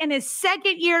led it in his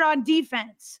second year on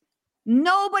defense.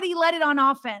 Nobody led it on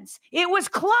offense. It was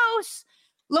close.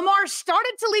 Lamar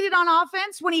started to lead it on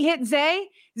offense when he hit Zay.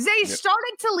 Zay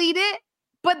started to lead it,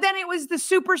 but then it was the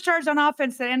superstars on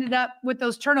offense that ended up with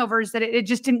those turnovers that it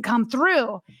just didn't come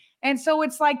through. And so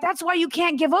it's like, that's why you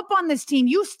can't give up on this team.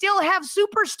 You still have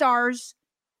superstars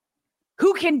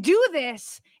who can do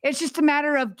this. It's just a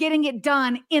matter of getting it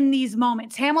done in these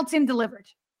moments. Hamilton delivered.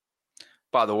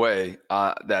 By the way,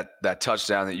 that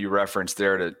touchdown that you referenced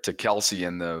there to Kelsey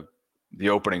in the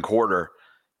opening quarter,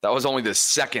 that was only the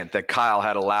second that Kyle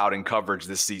had allowed in coverage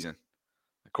this season,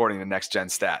 according to Next Gen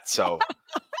Stats. So,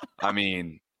 I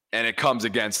mean, and it comes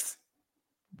against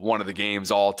one of the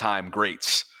game's all-time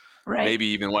greats. Right. Maybe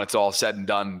even when it's all said and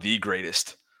done, the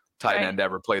greatest tight end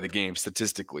ever play the game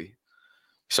statistically.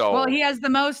 So, well, he has the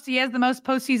most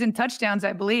postseason touchdowns,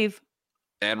 I believe.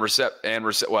 And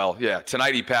well, yeah.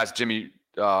 Tonight he passed Jerry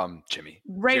Rice.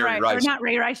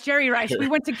 We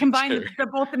went to combine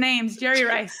both the names. Jerry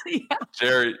Rice.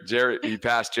 Yeah. He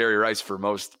passed Jerry Rice for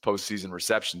most postseason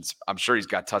receptions. I'm sure he's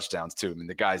got touchdowns too. I mean,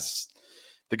 the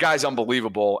guy's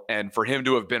unbelievable, and for him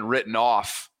to have been written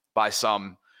off by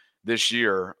some this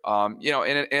year,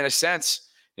 in a sense,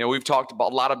 we've talked a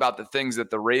lot about the things that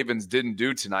the Ravens didn't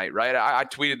do tonight, right? I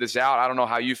tweeted this out. I don't know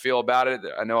how you feel about it.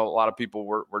 I know a lot of people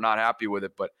were not happy with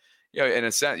it, but in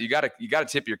a sense, you got to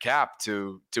tip your cap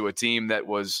to a team that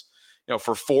was,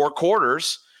 for 4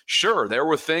 quarters. Sure, there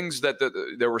were things that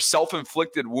there were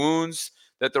self-inflicted wounds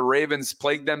that the Ravens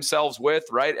plagued themselves with,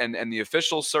 right? And the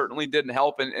officials certainly didn't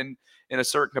help in a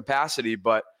certain capacity,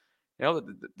 but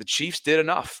the Chiefs did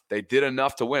enough. They did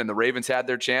enough to win. The Ravens had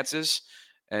their chances.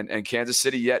 And Kansas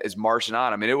City yet is marching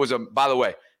on. I mean, it was, by the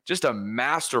way, just a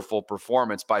masterful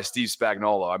performance by Steve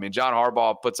Spagnuolo. I mean, John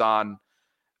Harbaugh puts on,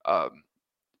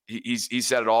 he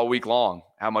said it all week long,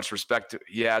 how much respect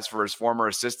he has for his former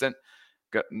assistant.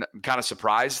 I'm kind of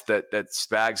surprised that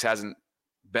Spags hasn't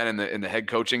been in the head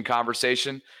coaching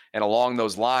conversation. And along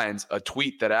those lines, a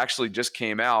tweet that actually just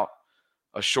came out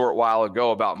a short while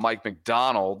ago about Mike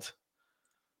McDonald.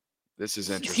 This is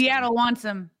interesting. Seattle wants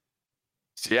him.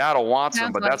 Seattle wants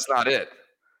him, but that's not it.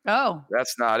 Oh.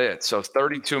 That's not it. So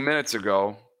 32 minutes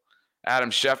ago,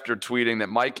 Adam Schefter tweeting that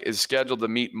Mike is scheduled to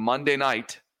meet Monday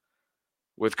night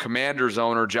with Commanders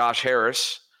owner Josh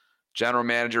Harris, general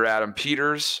manager Adam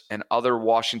Peters, and other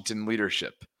Washington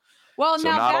leadership. Well, so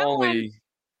now not only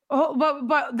Oh,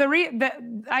 but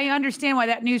I understand why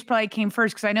that news probably came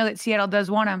first, because I know that Seattle does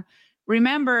want him.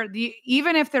 Remember,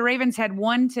 even if the Ravens had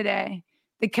won today,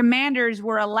 the Commanders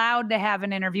were allowed to have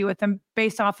an interview with him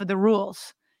based off of the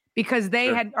rules, because they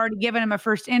had already given him a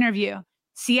first interview.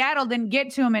 Seattle didn't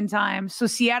get to him in time, so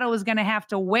Seattle was going to have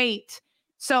to wait.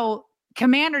 So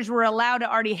Commanders were allowed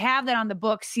to already have that on the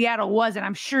book. Seattle wasn't.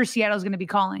 I'm sure Seattle's going to be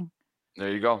calling.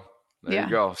 There you go. There you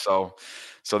go. So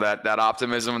that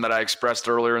optimism that I expressed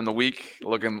earlier in the week,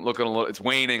 looking a little, it's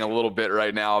waning a little bit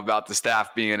right now about the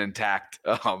staff being intact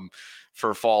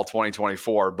for fall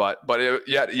 2024. But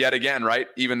yet again, right?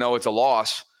 Even though it's a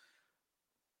loss,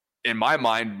 in my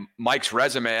mind, Mike's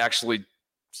resume actually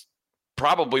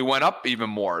probably went up even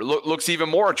more. Looks even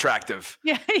more attractive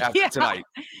after tonight.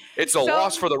 It's a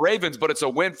loss for the Ravens, but it's a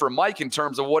win for Mike in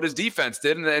terms of what his defense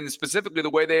did, and specifically the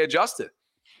way they adjusted.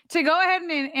 To go ahead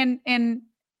and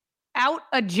out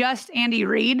adjust Andy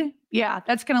Reid,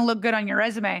 that's going to look good on your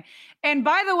resume. And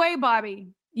by the way, Bobby,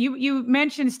 you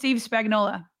mentioned Steve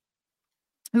Spagnuolo,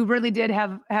 who really did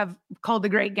have called a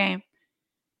great game.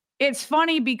 It's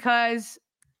funny because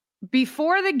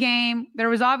before the game, there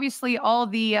was obviously all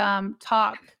the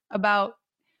talk about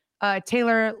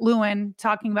Taylor Lewin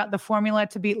talking about the formula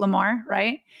to beat Lamar,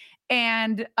 right?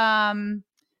 And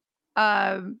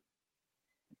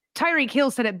Tyreek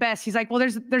Hill said it best. He's like, well,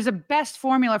 there's a best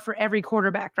formula for every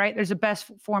quarterback, right? There's a best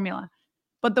formula.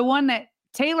 But the one that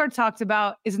Taylor talked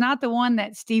about is not the one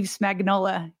that Steve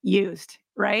Spagnuolo used,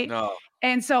 right? No.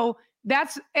 And so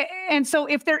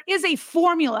if there is a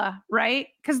formula, right?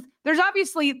 Because there's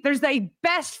a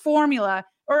best formula,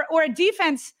 or a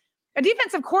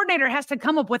defensive coordinator has to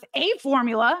come up with a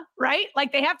formula, right?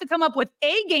 Like they have to come up with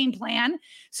a game plan.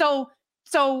 So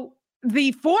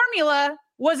the formula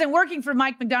wasn't working for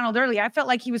Mike Macdonald early. I felt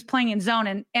like he was playing in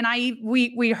zone, and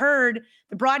we heard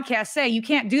the broadcast say you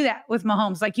can't do that with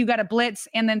Mahomes. Like you got to blitz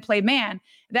and then play man.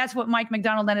 That's what Mike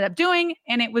Macdonald ended up doing,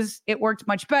 and it worked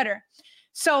much better.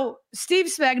 So Steve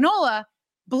Spagnuolo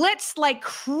blitzed like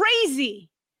crazy,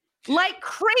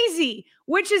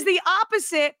 which is the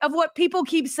opposite of what people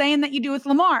keep saying that you do with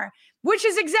Lamar, which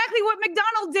is exactly what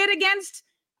Macdonald did against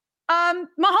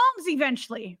Mahomes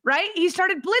eventually, right? He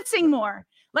started blitzing more.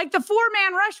 Like the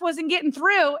 4-man rush wasn't getting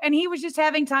through, and he was just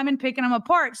having time and picking them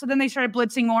apart. So then they started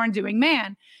blitzing more and doing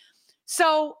man.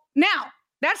 So now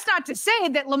that's not to say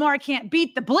that Lamar can't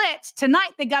beat the blitz.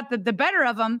 Tonight they got the better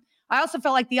of him. I also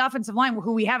felt like the offensive line,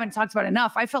 who we haven't talked about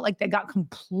enough, I felt like they got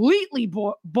completely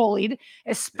bullied,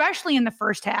 especially in the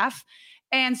first half.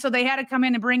 And so they had to come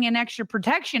in and bring in extra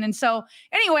protection. And so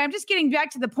anyway, I'm just getting back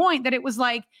to the point that it was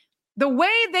like the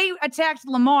way they attacked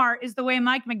Lamar is the way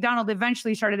Mike Macdonald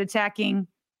eventually started attacking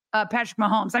Patrick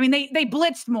Mahomes. I mean, they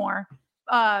blitzed more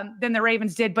than the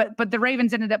Ravens did, but the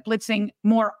Ravens ended up blitzing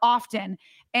more often.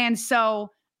 And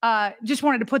so just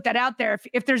wanted to put that out there.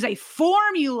 If there's a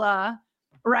formula,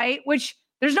 right, which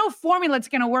there's no formula that's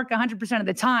going to work 100% of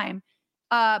the time.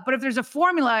 But if there's a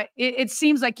formula, it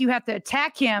seems like you have to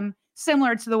attack him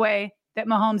similar to the way that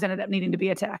Mahomes ended up needing to be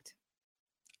attacked.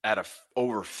 At a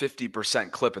over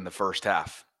 50% clip in the first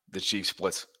half, the Chiefs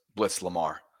blitzed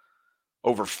Lamar.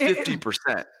 Over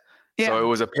 50%. Yeah. So it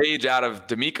was a page out of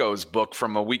D'Amico's book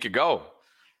from a week ago,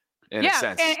 in a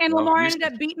sense. And Lamar ended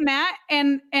up beating that,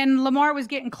 and Lamar was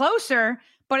getting closer,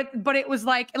 but it was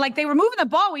like they were moving the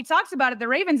ball. We talked about it. The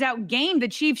Ravens outgained the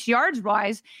Chiefs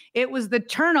yards-wise. It was the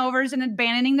turnovers and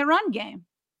abandoning the run game.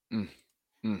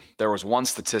 There was one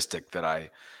statistic that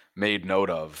I made note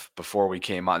of before we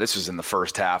came on. This was in the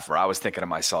first half, where I was thinking to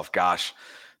myself, gosh,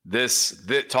 this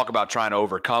talk about trying to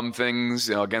overcome things,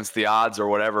 against the odds or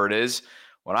whatever it is.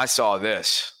 When I saw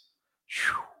this,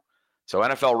 so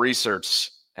NFL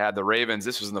Research had the Ravens,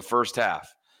 this was in the first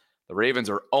half. The Ravens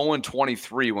are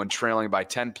 0-23 when trailing by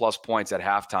 10-plus points at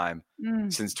halftime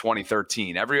since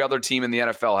 2013. Every other team in the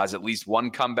NFL has at least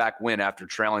one comeback win after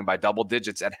trailing by double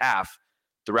digits at half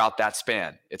throughout that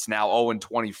span. It's now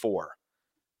 0-24.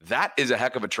 That is a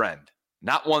heck of a trend,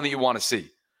 not one that you want to see.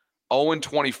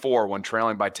 0-24 when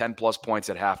trailing by 10-plus points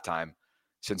at halftime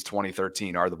since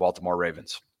 2013 are the Baltimore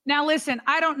Ravens. Now, listen,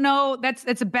 I don't know.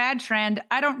 That's a bad trend.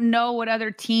 I don't know what other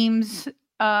teams'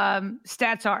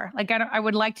 stats are. Like, I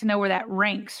would like to know where that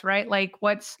ranks, right? Like,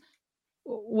 what's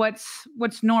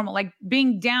normal? Like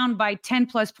being down by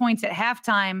 10-plus points at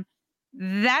halftime.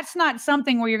 That's not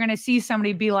something where you're going to see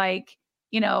somebody be like,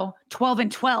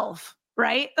 12-12,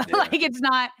 right? Yeah. Like it's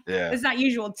not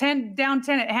usual. Down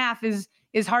 10 at half is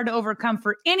hard to overcome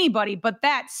for anybody. But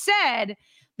that said,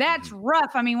 that's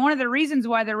rough. I mean, one of the reasons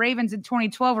why the Ravens in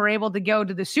 2012 were able to go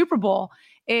to the Super Bowl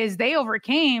is they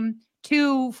overcame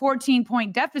 2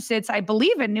 14-point deficits, I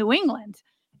believe, in New England.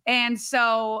 And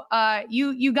so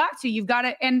you've got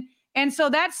to, and so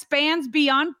that spans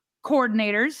beyond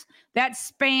coordinators, that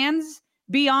spans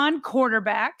beyond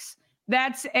quarterbacks.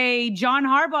 That's John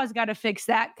Harbaugh's got to fix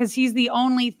that, because he's the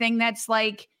only thing that's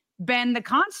like been the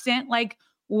constant. Like,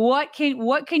 what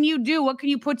can you do? What can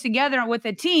you put together with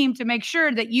a team to make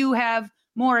sure that you have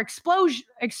more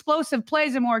explosive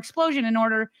plays and more explosion in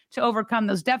order to overcome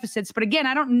those deficits? But again,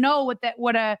 I don't know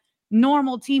what a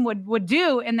normal team would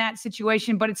do in that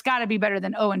situation, but it's got to be better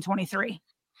than 0-23.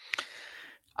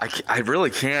 I really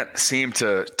can't seem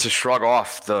to shrug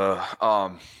off the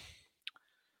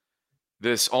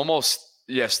this almost,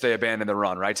 yes, they abandoned the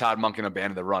run, right? Todd Monken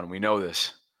abandoned the run. We know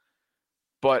this.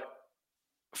 But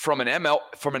from an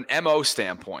MO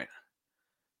standpoint,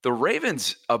 the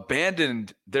Ravens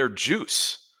abandoned their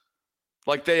juice.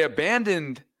 Like, they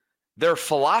abandoned their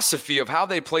philosophy of how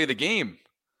they play the game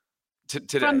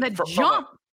today. From the jump.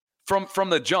 From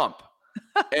the jump.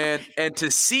 and to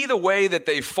see the way that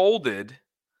they folded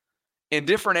in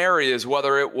different areas,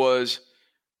 whether it was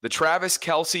the Travis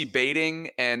Kelce baiting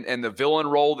and the villain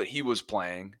role that he was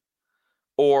playing,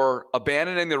 or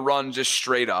abandoning the run just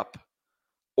straight up,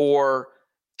 or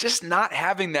just not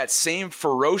having that same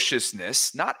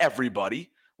ferociousness. Not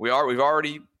everybody. We've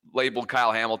already labeled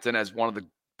Kyle Hamilton as one of the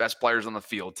best players on the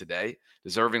field today,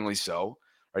 deservingly so.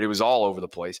 Right? He was all over the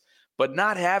place. But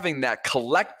not having that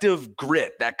collective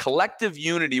grit, that collective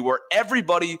unity where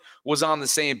everybody was on the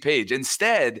same page.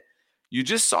 Instead, you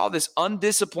just saw this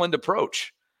undisciplined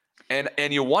approach.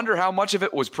 And you wonder how much of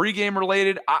it was pregame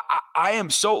related. I am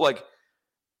so, like,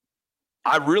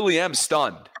 I really am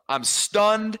stunned. I'm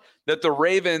stunned that the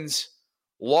Ravens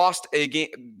lost a game,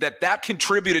 that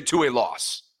contributed to a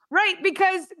loss. Right,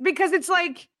 because it's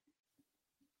like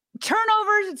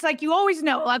turnovers. It's like, you always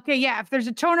know, okay, yeah, if there's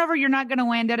a turnover, you're not going to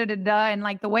win, and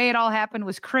like the way it all happened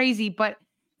was crazy. But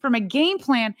from a game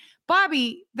plan,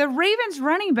 Bobby, the Ravens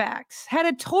running backs had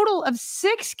a total of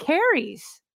 6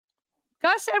 carries.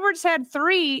 Gus Edwards had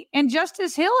 3 and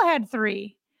Justice Hill had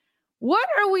 3. What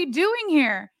are we doing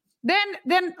here?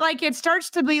 Then like, it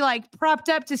starts to be like propped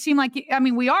up to seem like, I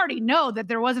mean, we already know that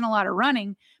there wasn't a lot of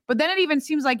running, but then it even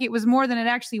seems like it was more than it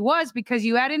actually was, because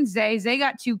you add in Zay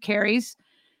got 2 carries,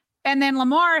 and then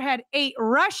Lamar had 8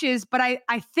 rushes, but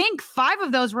I think 5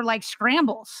 of those were like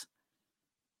scrambles.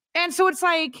 And so it's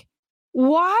like,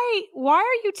 why are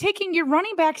you taking your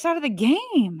running backs out of the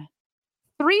game?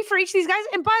 3 for each of these guys.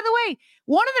 And by the way,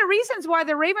 one of the reasons why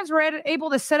the Ravens were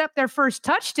able to set up their first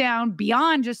touchdown,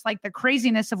 beyond just like the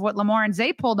craziness of what Lamar and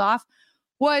Zay pulled off,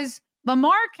 was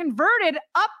Lamar converted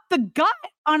up the gut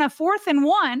on a 4th and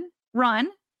 1 run,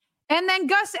 and then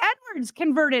Gus Edwards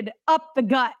converted up the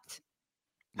gut.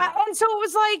 Yeah. And so it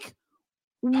was like,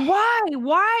 why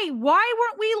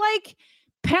weren't we like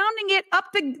pounding it up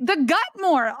the gut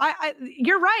more?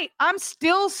 You're right. I'm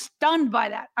still stunned by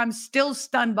that. I'm still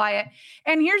stunned by it.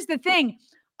 And here's the thing.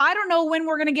 I don't know when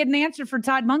we're going to get an answer for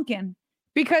Todd Monken,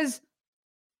 because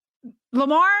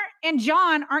Lamar and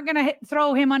John aren't going to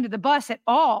throw him under the bus at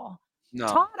all. No.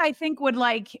 Todd, I think, would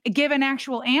like give an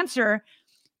actual answer,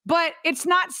 but it's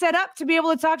not set up to be able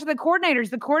to talk to the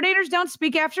coordinators. The coordinators don't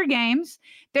speak after games.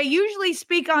 They usually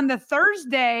speak on the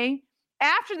Thursday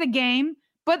after the game,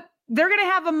 but they're going to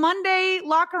have a Monday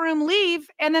locker room leave,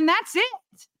 and then that's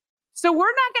it. So we're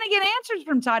not going to get answers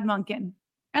from Todd Monken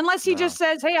unless he just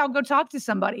says, hey, I'll go talk to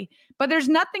somebody. But there's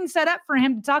nothing set up for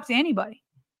him to talk to anybody.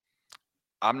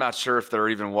 I'm not sure if there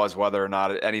even was, whether or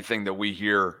not anything that we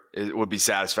hear would be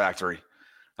satisfactory.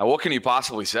 Now, what can you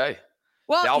possibly say?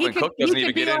 Well, Dalvin Cook doesn't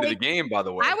even get into the game, by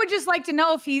the way. I would just like to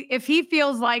know if he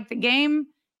feels like the game.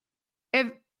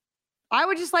 I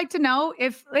would just like to know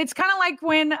if it's kind of like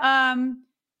when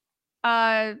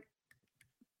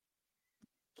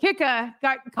Kika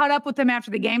got caught up with him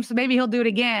after the game, so maybe he'll do it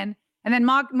again. And then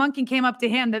Monken came up to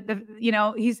him that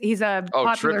he's a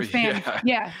popular Trippy, fan.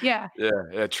 Yeah.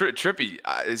 Trippy,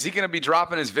 is he going to be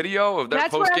dropping his video of their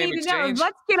post-game exchange?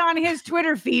 Let's get on his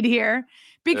Twitter feed here,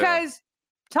 because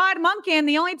Todd Monken,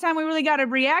 the only time we really got a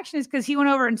reaction is because he went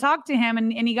over and talked to him,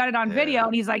 and he got it on video,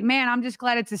 and he's like, man, I'm just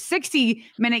glad it's a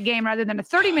 60-minute game rather than a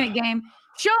 30-minute game,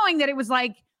 showing that it was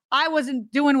like I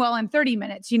wasn't doing well in 30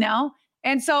 minutes,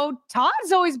 And so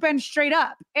Todd's always been straight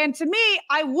up. And to me,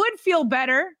 I would feel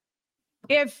better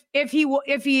if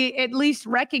he at least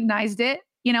recognized it,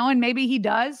 and maybe he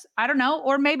does. I don't know.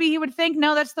 Or maybe he would think,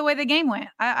 no, that's the way the game went.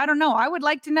 I don't know. I would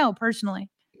like to know personally.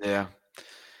 Yeah.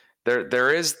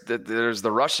 There's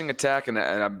the rushing attack,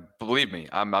 and believe me,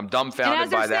 I'm dumbfounded by that.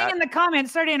 And as they're saying in the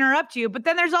comments, sorry to interrupt you, but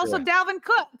then there's also Dalvin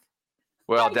Cook.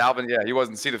 Well, Dalvin, he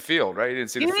wasn't see the field, right? He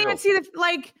didn't see the field. He didn't even see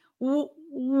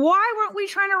why weren't we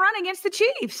trying to run against the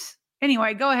Chiefs?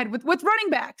 Anyway, go ahead with running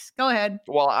backs. Go ahead.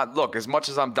 Well, look, as much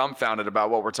as I'm dumbfounded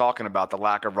about what we're talking about, the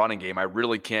lack of running game, I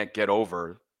really can't get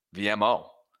over the MO.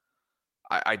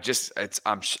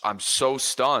 I'm so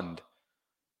stunned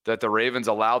that the Ravens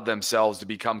allowed themselves to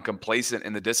become complacent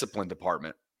in the discipline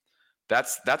department.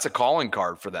 That's a calling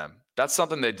card for them. That's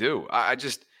something they do.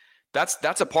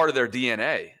 That's a part of their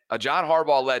DNA. A John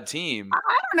Harbaugh-led team. I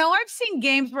don't know. I've seen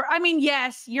games where,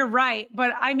 yes, you're right.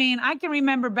 But I can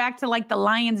remember back to like the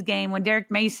Lions game when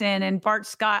Derek Mason and Bart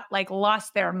Scott like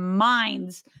lost their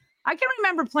minds. I can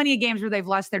remember plenty of games where they've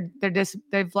lost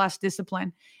they've lost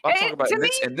discipline. I'm talking about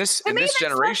in this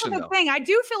generation, though. Thing. I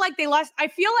do feel like they lost. I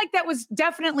feel like that was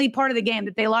definitely part of the game,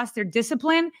 that they lost their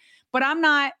discipline. But I'm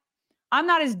not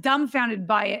as dumbfounded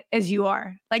by it as you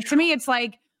are. Like, to me, it's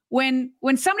like when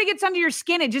somebody gets under your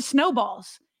skin, it just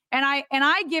snowballs. And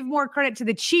I give more credit to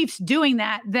the Chiefs doing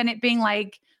that than it being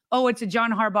like, oh, it's a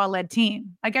John Harbaugh-led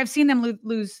team. Like, I've seen them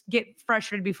get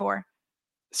frustrated before.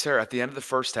 Sarah, at the end of the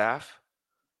first half,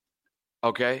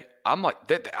 okay, I'm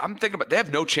thinking about, they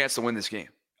have no chance to win this game.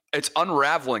 It's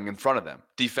unraveling in front of them,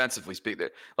 defensively speaking.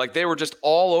 Like, they were just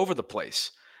all over the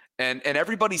place. And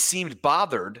everybody seemed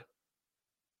bothered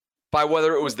by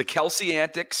whether it was the Kelsey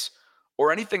antics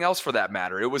or anything else for that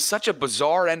matter. It was such a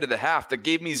bizarre end of the half that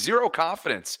gave me zero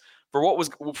confidence for what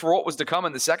was to come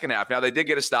in the second half. Now, they did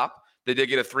get a stop. They did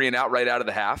get a 3-and-out right out of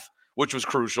the half, which was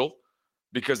crucial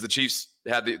because the Chiefs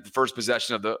had the first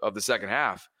possession of the second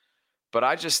half. But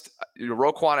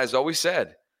Roquan has always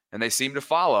said, and they seem to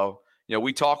follow,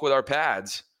 we talk with our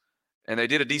pads, and they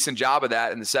did a decent job of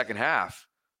that in the second half.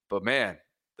 But, man,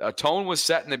 a tone was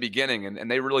set in the beginning,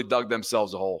 and they really dug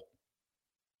themselves a hole.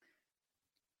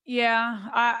 Yeah,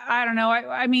 I don't know.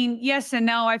 I mean, yes and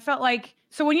no. I felt like,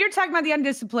 so when you're talking about the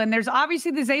undisciplined, there's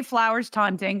obviously the Zay Flowers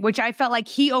taunting, which I felt like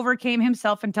he overcame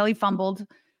himself until he fumbled.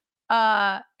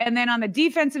 And then on the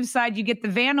defensive side, you get the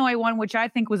Van Noy one, which I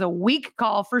think was a weak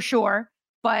call for sure.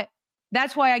 But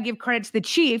that's why I give credit to the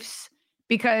Chiefs,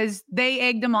 because they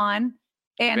egged them on.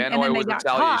 And then they got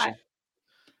caught.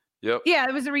 Yep. Yeah,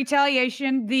 it was a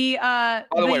retaliation. By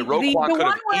the way, Roquan could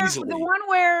have easily. The one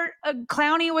where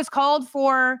Clowney was called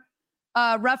for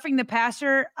roughing the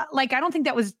passer, like, I don't think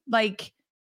that was like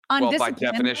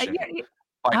undisciplined.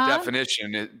 Well,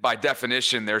 by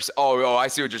definition, there's. Oh, I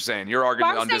see what you're saying. You're arguing.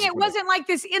 I'm saying it wasn't like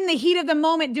this in the heat of the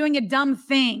moment doing a dumb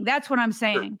thing. That's what I'm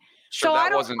saying. Sure, so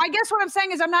I guess what I'm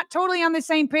saying is I'm not totally on the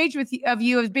same page with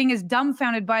you as being as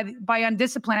dumbfounded by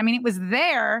undiscipline. I mean, it was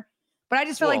there. But I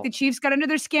just feel like the Chiefs got under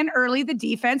their skin early, the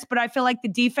defense. But I feel like the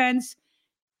defense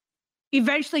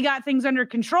eventually got things under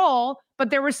control. But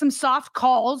there were some soft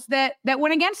calls that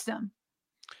went against them.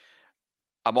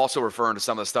 I'm also referring to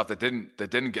some of the stuff that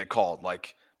didn't get called.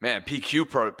 Like, man, PQ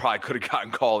probably could have gotten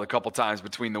called a couple times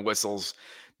between the whistles.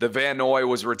 The Van Noy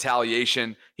was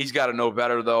retaliation. He's got to know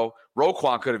better, though.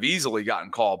 Roquan could have easily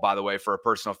gotten called, by the way, for a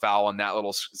personal foul on that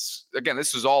little. Again,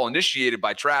 this was all initiated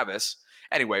by Travis.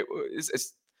 Anyway,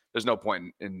 there's no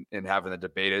point in having the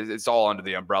debate. It's all under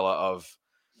the umbrella of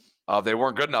they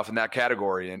weren't good enough in that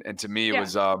category. And to me,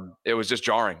 it was just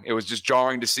jarring. It was just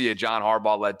jarring to see a John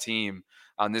Harbaugh-led team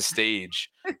on this stage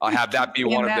have that be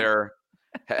one of their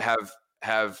have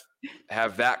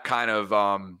that kind of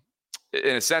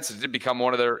in a sense it became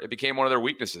one of their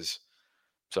weaknesses.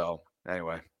 So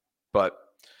anyway, but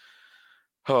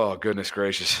oh goodness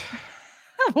gracious.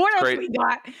 What else we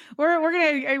got?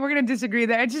 We're gonna disagree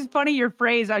there. It's just funny your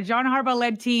phrase, a John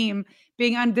Harbaugh-led team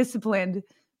being undisciplined.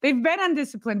 They've been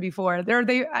undisciplined before. And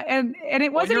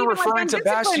it wasn't even referring to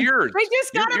past years. They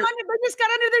just got under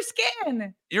their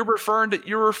skin. You're referring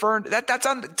that's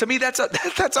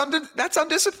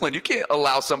undisciplined. You can't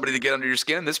allow somebody to get under your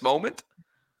skin in this moment.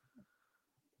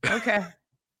 Okay.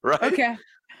 Right. Okay.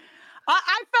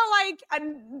 I felt like I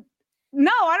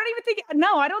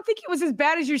don't think it was as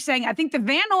bad as you're saying. I think the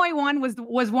Van Noy one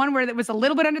was one where it was a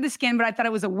little bit under the skin, but I thought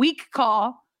it was a weak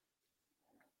call.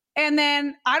 And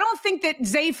then I don't think that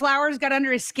Zay Flowers got under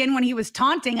his skin when he was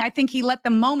taunting. I think he let the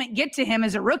moment get to him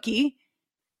as a rookie.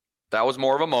 That was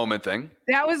more of a moment thing.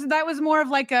 That was more of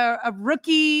like a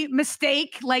rookie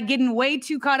mistake, like getting way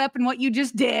too caught up in what you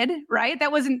just did, right?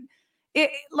 That wasn't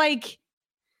it. Like,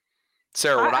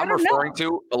 Sarah, what I'm referring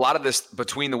to, a lot of this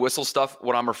between the whistle stuff,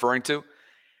 what I'm referring to,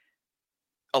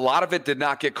 a lot of it did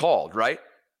not get called, right?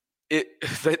 They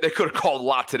could have called a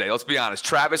lot today. Let's be honest.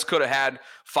 Travis could have had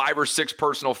 5 or 6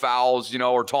 personal fouls,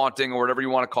 or taunting or whatever you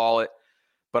want to call it.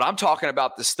 But I'm talking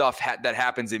about the stuff that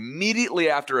happens immediately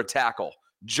after a tackle,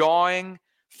 jawing,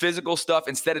 physical stuff,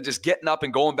 instead of just getting up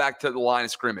and going back to the line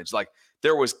of scrimmage. Like,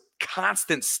 there was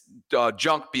constant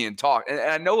junk being talked. And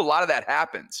I know a lot of that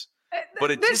happens.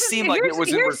 but it just seemed like it was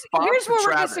in response here's to where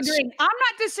Travis. We're disagreeing. I'm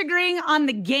not disagreeing on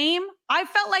the game. I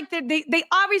felt like that they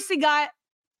obviously got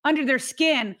under their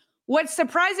skin. What's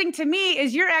surprising to me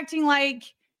is you're acting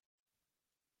like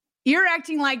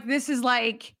this is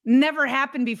like never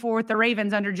happened before with the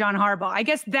Ravens under John Harbaugh. I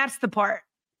guess that's the part.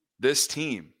 This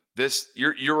team,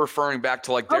 you're referring back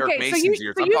to like Derek Mason's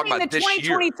years. So I'm talking about this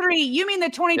year. 2023. You mean the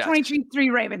 2023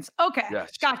 Ravens? Okay,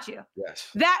 yes. Got you. Yes,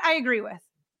 that I agree with.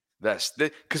 That's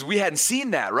because we hadn't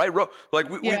seen that, right? Like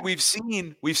we've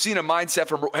seen a mindset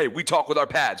from, hey, we talk with our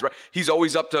pads, right? He's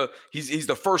always he's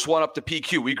the first one up to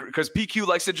PQ because PQ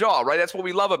likes to jaw, right? That's what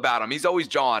we love about him. He's always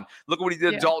jawing. Look at what he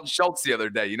did to Dalton Schultz the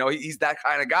other day. You know, he's that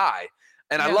kind of guy.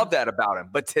 And I love that about him.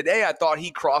 But today I thought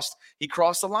he crossed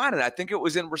the line. And I think it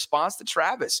was in response to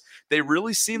Travis. They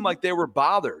really seemed like they were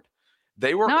bothered.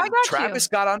 Travis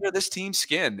got under this team's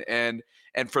skin. And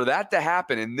for that to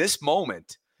happen in this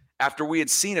moment, after we had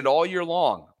seen it all year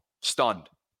long, stunned.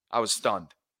 I was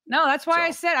stunned. No, that's why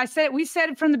we said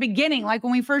it from the beginning. Like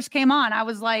when we first came on, I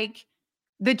was like,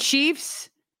 the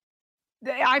Chiefs,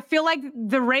 I feel like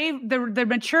the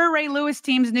mature Ray Lewis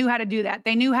teams knew how to do that.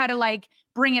 They knew how to like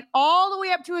bring it all the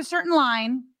way up to a certain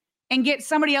line and get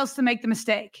somebody else to make the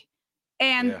mistake.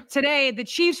 And today the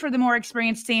Chiefs were the more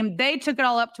experienced team. They took it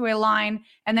all up to a line,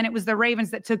 and then it was the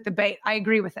Ravens that took the bait. I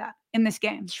agree with that in this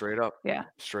game. Straight up. Yeah.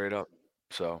 Straight up.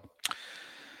 So,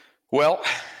 well,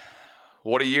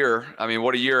 what a year. I mean,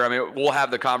 we'll have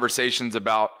the conversations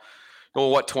about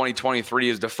what 2023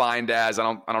 is defined as. I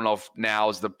don't know if now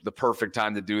is the perfect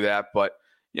time to do that, but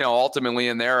ultimately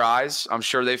in their eyes, I'm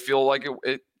sure they feel like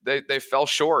they fell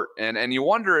short. And you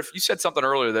wonder if you said something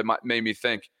earlier that made me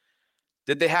think,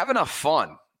 did they have enough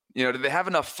fun? Did they have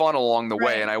enough fun along the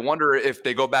way? And I wonder if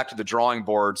they go back to the drawing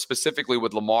board, specifically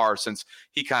with Lamar, since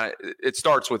it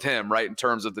starts with him, right, in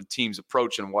terms of the team's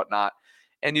approach and whatnot.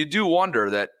 And you do wonder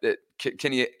that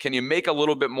can you make a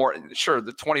little bit more? Sure,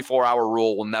 the 24-hour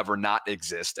rule will never not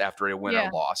exist after a win or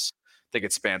loss. I think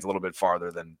it spans a little bit farther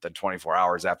than 24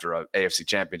 hours after a AFC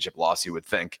championship loss, you would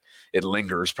think. It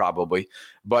lingers probably.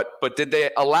 But did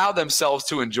they allow themselves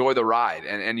to enjoy the ride?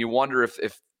 And you wonder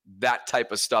if that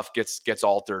type of stuff gets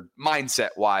altered mindset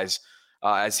wise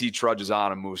as he trudges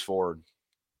on and moves forward.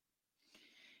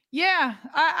 Yeah.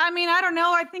 I mean, I don't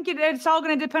know. I think it's all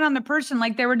going to depend on the person.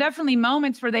 Like there were definitely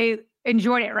moments where they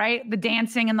enjoyed it, right? The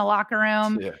dancing in the locker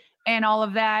room and all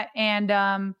of that.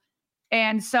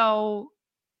 And so,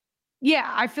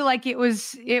 yeah, I feel like it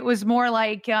was more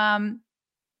like,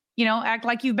 act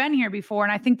like you've been here before.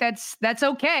 And I think that's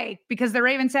okay because the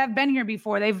Ravens have been here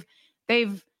before.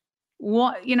 They've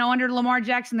won, under Lamar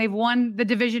Jackson, they've won the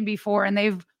division before and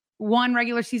they've won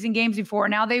regular season games before.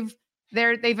 Now they've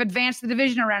advanced the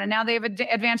division around and now they've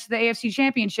advanced to the AFC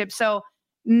championship. So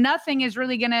nothing is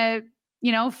really going to,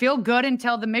 feel good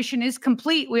until the mission is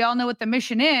complete. We all know what the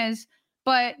mission is,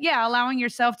 but yeah, allowing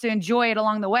yourself to enjoy it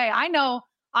along the way. I know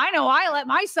I let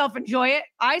myself enjoy it.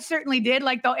 I certainly did.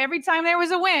 Like though, every time there was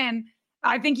a win,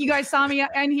 I think you guys saw me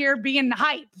in here being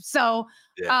hype. So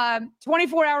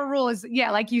 24-hour rule is,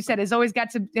 like you said, has always got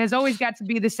to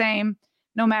be the same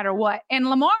no matter what. And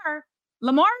Lamar's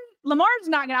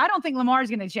not going to, I don't think Lamar's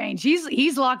going to change.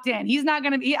 He's locked in. He's not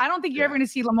going to be, I don't think you're ever going to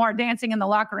see Lamar dancing in the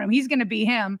locker room. He's going to be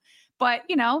him. But,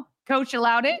 coach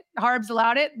allowed it. Harbs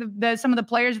allowed it. Some of the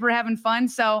players were having fun.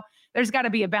 So there's got to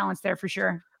be a balance there for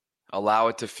sure. Allow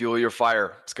it to fuel your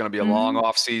fire. It's going to be a long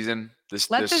off season.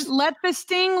 Let the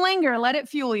sting linger. Let it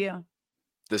fuel you.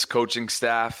 This coaching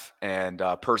staff and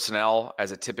personnel,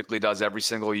 as it typically does every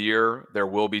single year, there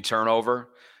will be turnover.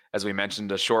 As we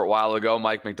mentioned a short while ago,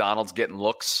 Mike McDonald's getting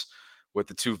looks with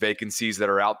the two vacancies that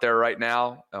are out there right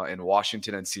now in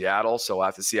Washington and Seattle. So we'll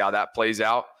have to see how that plays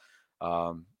out.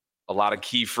 A lot of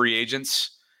key free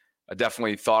agents. I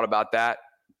definitely thought about that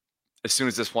as soon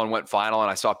as this one went final and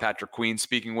I saw Patrick Queen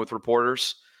speaking with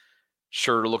reporters.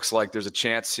 Sure looks like there's a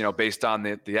chance, based on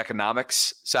the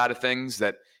economics side of things,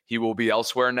 that he will be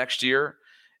elsewhere next year.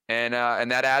 And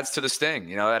that adds to the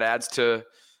sting. That adds to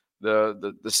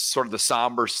the sort of the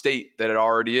somber state that it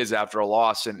already is after a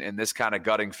loss in this kind of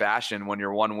gutting fashion when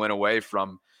you're one win away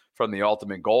from the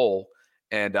ultimate goal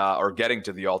and or getting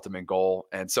to the ultimate goal.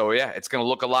 And so, it's going to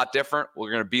look a lot different.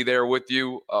 We're going to be there with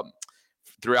you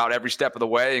throughout every step of the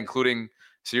way, including,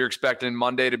 so you're expecting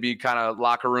Monday to be kind of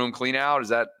locker room clean out. Is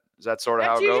that sort of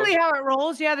how it goes? That's usually how it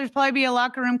rolls. Yeah, there's probably be a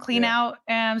locker room clean out.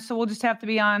 So we'll just have to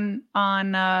be on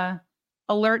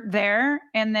alert there.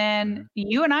 And then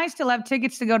you and I still have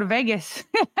tickets to go to Vegas.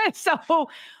 So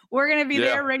we're going to be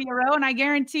there ready to roll. And I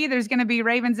guarantee there's going to be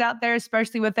Ravens out there,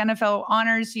 especially with NFL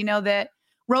honors. That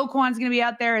Roquan's going to be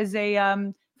out there as a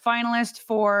finalist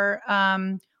for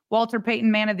Walter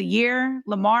Payton Man of the Year.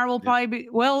 Lamar will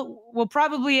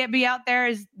probably be out there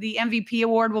as the MVP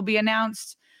award will be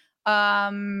announced.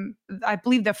 I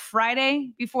believe the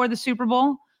Friday before the Super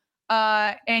Bowl.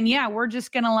 And yeah, we're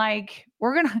just gonna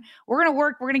we're gonna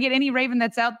work. We're gonna get any Raven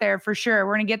that's out there for sure.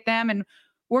 We're gonna get them, and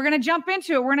we're gonna jump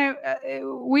into it.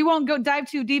 We won't go dive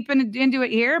too deep into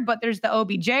it here, but there's the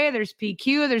OBJ, there's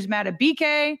PQ, there's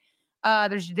Matabike,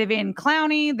 there's Davian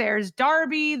Clowney, there's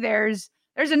Darby, there's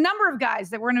a number of guys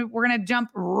that we're gonna jump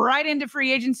right into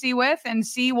free agency with and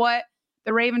see what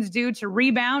the Ravens do to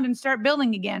rebound and start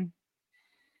building again.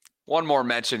 One more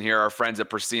mention here. Our friends at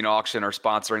Pristine Auction are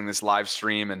sponsoring this live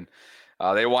stream, and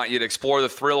they want you to explore the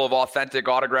thrill of authentic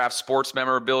autographed sports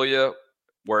memorabilia,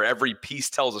 where every piece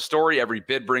tells a story. Every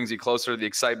bid brings you closer to the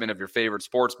excitement of your favorite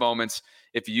sports moments.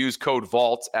 If you use code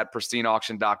VAULT at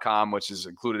pristineauction.com, which is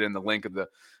included in the link of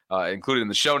included in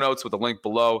the show notes with the link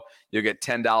below, you'll get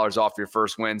 $10 off your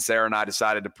first win. Sarah and I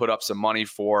decided to put up some money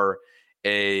for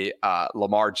a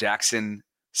Lamar Jackson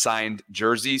signed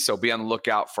jersey. So be on the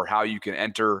lookout for how you can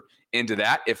enter into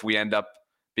that. If we end up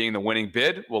being the winning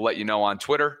bid, we'll let you know on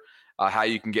Twitter how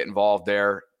you can get involved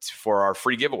there for our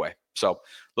free giveaway. So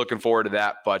looking forward to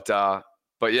that.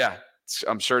 But yeah,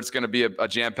 I'm sure it's going to be a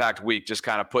jam-packed week, just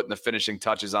kind of putting the finishing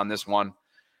touches on this one.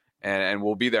 And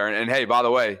we'll be there. And hey, by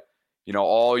the way,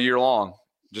 all year long,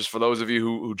 just for those of you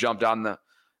who jumped on the,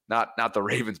 not the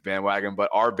Ravens bandwagon, but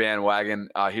our bandwagon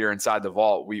here inside the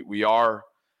vault, we are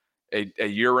a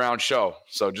year-round show.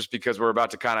 So just because we're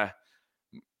about to kind of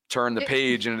turn the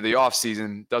page into the off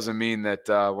season doesn't mean that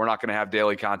we're not going to have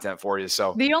daily content for you.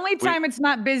 So the only time it's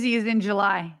not busy is in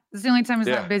July. It's the only time it's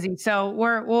not busy. So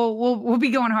we'll be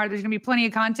going hard. There's going to be plenty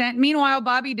of content. Meanwhile,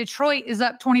 Bobby, Detroit is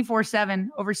up 24-7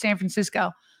 over San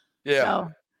Francisco. Yeah.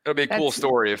 So it'll be a cool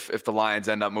story if the Lions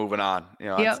end up moving on.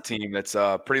 It's a team that's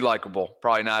pretty likable.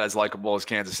 Probably not as likable as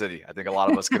Kansas City. I think a lot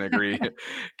of us can agree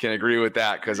with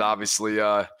that, because obviously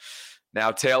now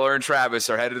Taylor and Travis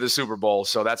are headed to the Super Bowl.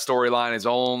 So that storyline is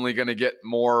only going to get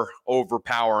more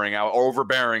overpowering.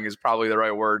 Overbearing is probably the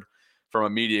right word from a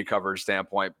media coverage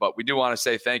standpoint. But we do want to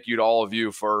say thank you to all of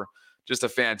you for just a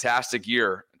fantastic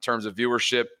year in terms of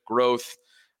viewership, growth,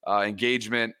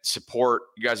 engagement, support.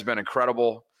 You guys have been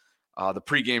incredible. The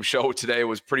pregame show today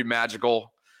was pretty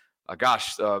magical. You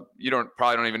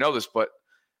probably don't even know this, but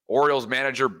Orioles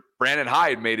manager Brandon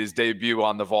Hyde made his debut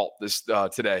on the vault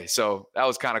today. So that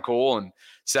was kind of cool. And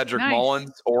Cedric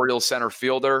Mullins, Orioles center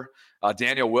fielder,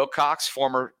 Daniel Wilcox,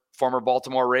 former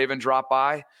Baltimore Raven, dropped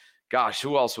by. Gosh,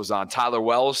 who else was on? Tyler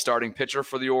Wells, starting pitcher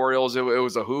for the Orioles. It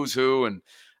was a who's who. And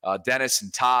Dennis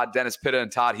Pitta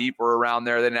and Todd Heap were around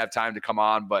there. They didn't have time to come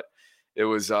on, but it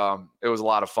was a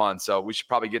lot of fun. So we should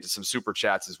probably get to some super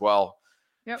chats as well.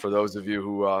 Yep. For those of you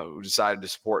who decided to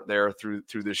support there through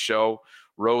this show.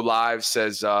 Row Live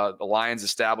says the Lions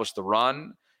established the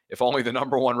run. If only the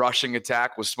number one rushing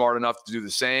attack was smart enough to do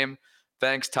the same.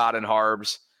 Thanks, Todd and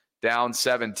Harbs. Down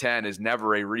 7-10 is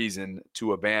never a reason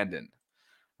to abandon.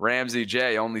 Ramsey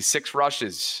J, only 6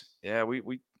 rushes. Yeah,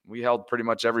 we held pretty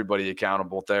much everybody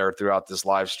accountable there throughout this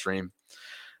live stream.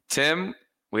 Tim,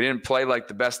 we didn't play like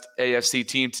the best AFC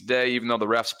team today, even though the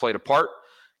refs played a part.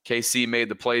 KC made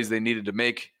the plays they needed to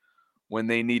make when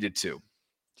they needed to.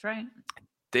 That's right.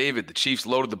 David, the Chiefs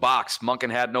loaded the box. Monken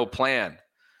had no plan.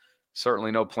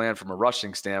 Certainly no plan from a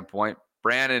rushing standpoint.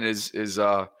 Brandon is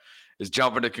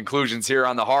jumping to conclusions here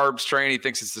on the Harbs train. He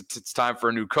thinks it's time for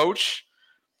a new coach.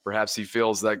 Perhaps he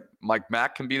feels like Mike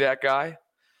Mack can be that guy.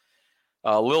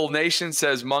 Lil Nation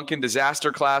says Monken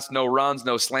disaster class, no runs,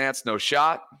 no slants, no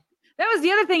shot. That was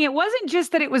the other thing. It wasn't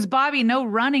just that it was Bobby no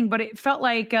running, but it felt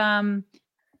like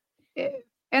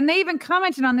and they even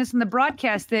commented on this in the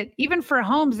broadcast that even for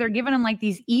Holmes, they're giving him like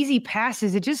these easy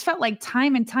passes. It just felt like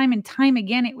time and time and time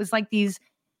again. It was like the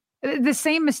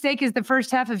same mistake as the first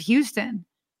half of Houston,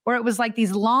 where it was like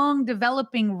these long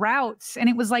developing routes. And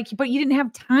it was like, but you didn't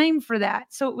have time for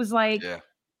that. So it was like,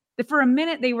 for a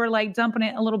minute, they were like dumping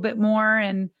it a little bit more.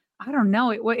 And I don't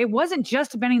know, it wasn't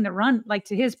just bending the run. Like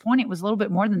to his point, it was a little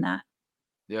bit more than that.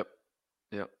 Yep.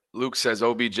 Luke says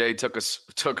OBJ took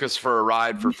us for a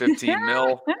ride for 15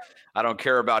 mil. I don't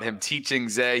care about him teaching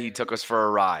Zay. He took us for a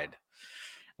ride.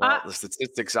 Well, the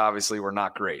statistics obviously were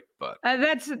not great, but the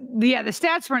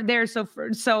stats weren't there.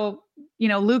 So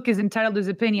Luke is entitled to his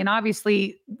opinion.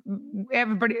 Obviously,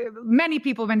 many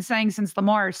people have been saying since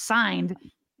Lamar signed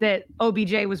that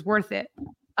OBJ was worth it.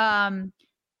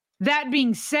 That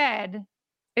being said,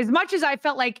 as much as I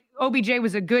felt like OBJ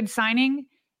was a good signing,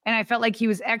 and I felt like he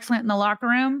was excellent in the locker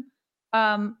room,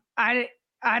 I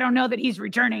don't know that he's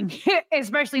returning,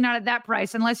 especially not at that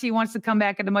price, unless he wants to come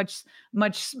back at a much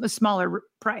smaller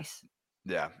price.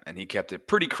 Yeah, and he kept it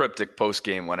pretty cryptic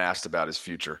post-game when asked about his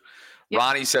future. Yep.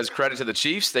 Ronnie says, credit to the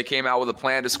Chiefs. They came out with a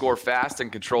plan to score fast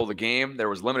and control the game. There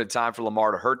was limited time for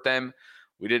Lamar to hurt them.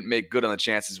 We didn't make good on the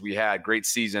chances we had. Great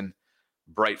season,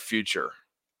 bright future.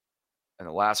 And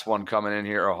the last one coming in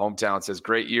here, Hometown says,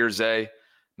 great year, Zay.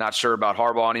 Not sure about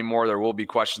Harbaugh anymore. There will be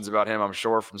questions about him, I'm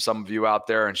sure, from some of you out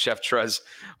there. And Chef Trez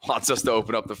wants us to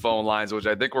open up the phone lines, which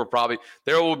I think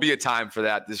there will be a time for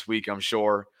that this week, I'm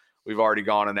sure. We've already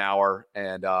gone an hour,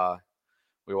 and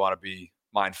we want to be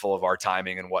mindful of our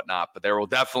timing and whatnot. But there will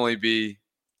definitely be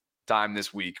time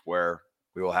this week where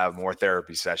we will have more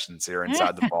therapy sessions here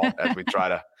inside the vault as we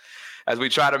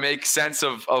try to make sense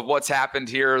of what's happened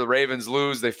here. The Ravens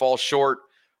lose. They fall short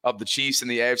of the Chiefs in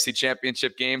the AFC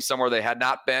Championship game, somewhere they had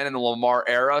not been in the Lamar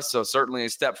era. So certainly a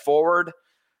step forward,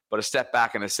 but a step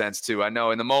back in a sense too. I know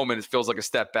in the moment it feels like a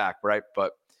step back, right?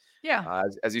 But yeah,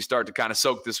 as you start to kind of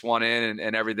soak this one in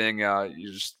and everything,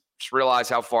 you just realize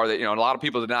how far that, and a lot of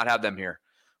people did not have them here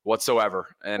whatsoever.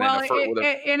 And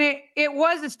it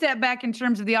was a step back in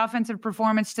terms of the offensive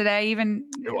performance today, even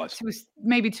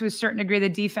maybe to a certain degree, the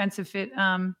defensive fit,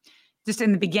 just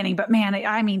in the beginning. But man,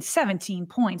 I mean, 17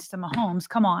 points to Mahomes.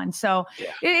 Come on. So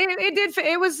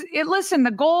listen,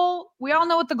 the goal, we all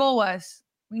know what the goal was.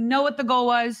 We know what the goal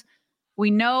was. We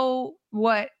know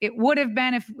what it would have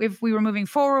been if we were moving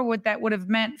forward, what that would have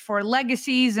meant for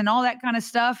legacies and all that kind of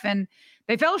stuff. And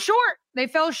they fell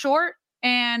short.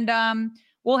 And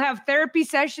we'll have therapy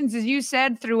sessions, as you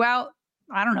said, throughout,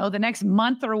 I don't know, the next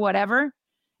month or whatever.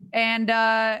 And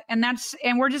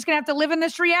we're just going to have to live in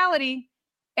this reality.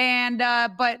 And,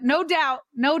 but no doubt,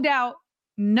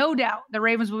 the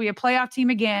Ravens will be a playoff team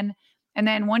again. And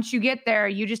then once you get there,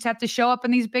 you just have to show up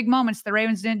in these big moments. The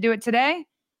Ravens didn't do it today,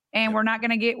 and we're not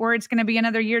going to get where it's going to be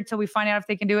another year till we find out if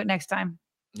they can do it next time.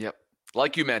 Yep.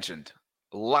 Like you mentioned,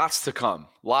 lots to come,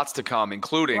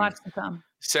 including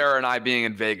Sarah and I being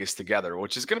in Vegas together,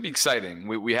 which is going to be exciting.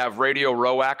 We have Radio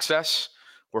Row access.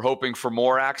 We're hoping for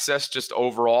more access just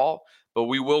overall, but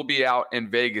we will be out in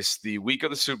Vegas the week of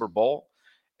the Super Bowl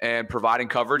and providing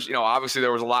coverage. Obviously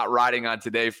there was a lot riding on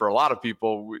today for a lot of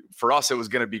people. For us, it was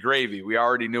going to be gravy. We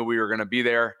already knew we were going to be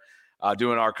there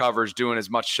doing our coverage, doing as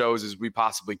much shows as we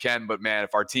possibly can. But man,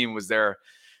 if our team was there,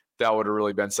 that would have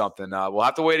really been something. We'll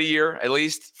have to wait a year at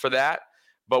least for that,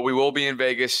 but we will be in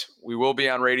Vegas. We will be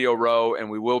on Radio Row,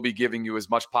 and we will be giving you as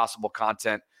much possible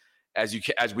content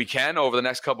as we can over the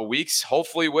next couple of weeks,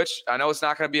 hopefully, which I know it's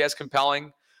not going to be as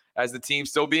compelling as the team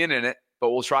still being in it, but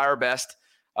we'll try our best.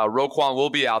 Roquan will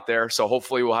be out there, so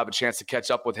hopefully we'll have a chance to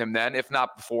catch up with him then. If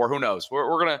not before, who knows?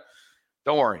 We're gonna,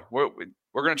 don't worry, we're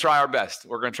gonna try our best.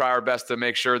 We're gonna try our best to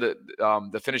make sure that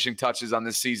the finishing touches on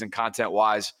this season,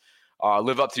 content-wise,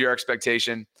 live up to your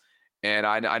expectation. And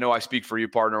I know I speak for you,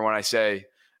 partner, when I say,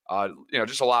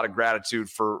 just a lot of gratitude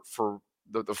for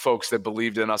the folks that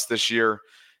believed in us this year.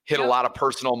 Hit a lot of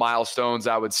personal milestones,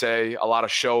 I would say, a lot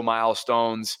of show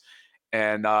milestones.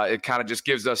 And it kind of just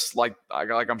gives us, like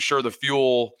I'm sure the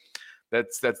fuel that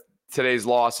today's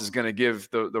loss is going to give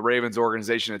the Ravens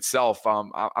organization itself.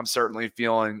 I'm certainly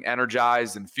feeling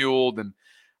energized and fueled, and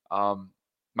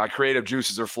my creative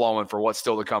juices are flowing for what's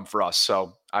still to come for us.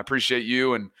 So I appreciate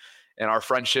you and our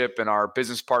friendship and our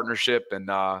business partnership and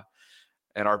our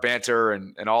banter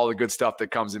and all the good stuff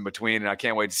that comes in between. And I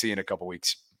can't wait to see you in a couple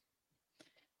weeks.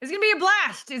 It's going to be a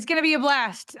blast. It's going to be a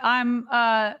blast.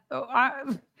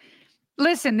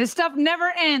 Listen, this stuff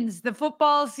never ends. The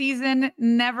football season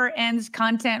never ends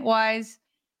content-wise.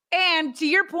 And to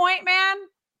your point, man,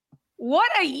 what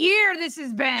a year this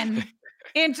has been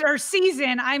or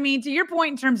season. I mean, to your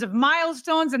point in terms of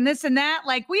milestones and this and that,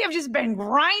 like we have just been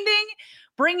grinding,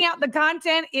 bringing out the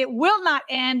content. It will not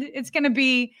end. It's going to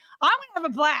be, I'm going to have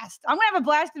a blast. I'm going to have a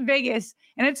blast in Vegas.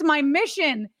 And it's my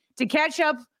mission to catch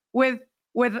up with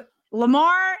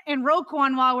Lamar and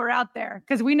Roquan while we're out there,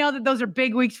 because we know that those are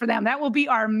big weeks for them. That will be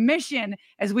our mission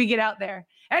as we get out there.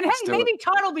 And hey, maybe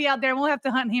Todd will be out there and we'll have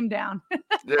to hunt him down.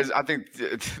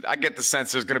 I get the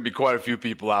sense there's going to be quite a few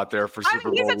people out there for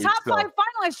Super Bowl. He's a top 5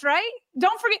 finalist, right?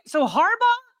 Don't forget. So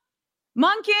Harbaugh,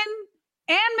 Monken,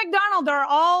 and McDonald are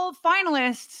all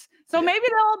finalists. So maybe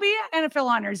they'll all be NFL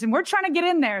honors, and we're trying to get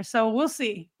in there. So we'll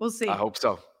see. I hope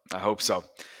so.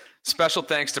 Special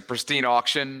thanks to Pristine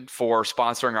Auction for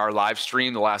sponsoring our live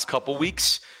stream the last couple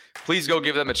weeks. Please go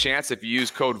give them a chance. If you use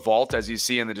code VAULT, as you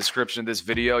see in the description of this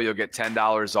video, you'll get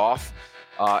 $10 off.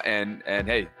 And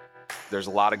hey, there's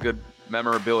a lot of good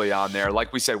memorabilia on there.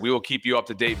 Like we said, we will keep you up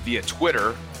to date via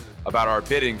Twitter about our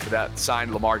bidding for that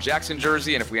signed Lamar Jackson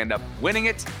jersey. And if we end up winning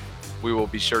it, we will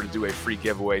be sure to do a free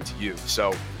giveaway to you.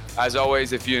 So as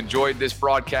always, if you enjoyed this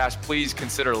broadcast, please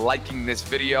consider liking this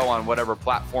video on whatever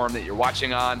platform that you're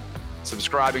watching on.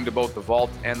 subscribing to both the Vault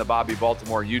and the Bobby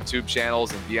Baltimore YouTube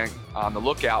channels, and being on the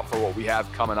lookout for what we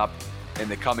have coming up in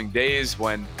the coming days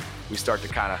when we start to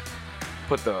kind of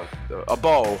put a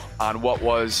bow on what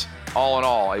was, all in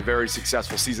all, a very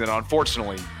successful season.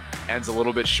 Unfortunately, ends a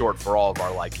little bit short for all of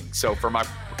our liking. So for my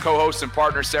co-host and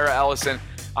partner, Sarah Ellison,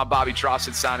 I'm Bobby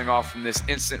Trossett signing off from this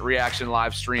instant reaction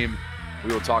live stream.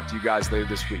 We will talk to you guys later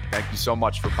this week. Thank you so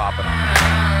much for popping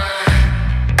on.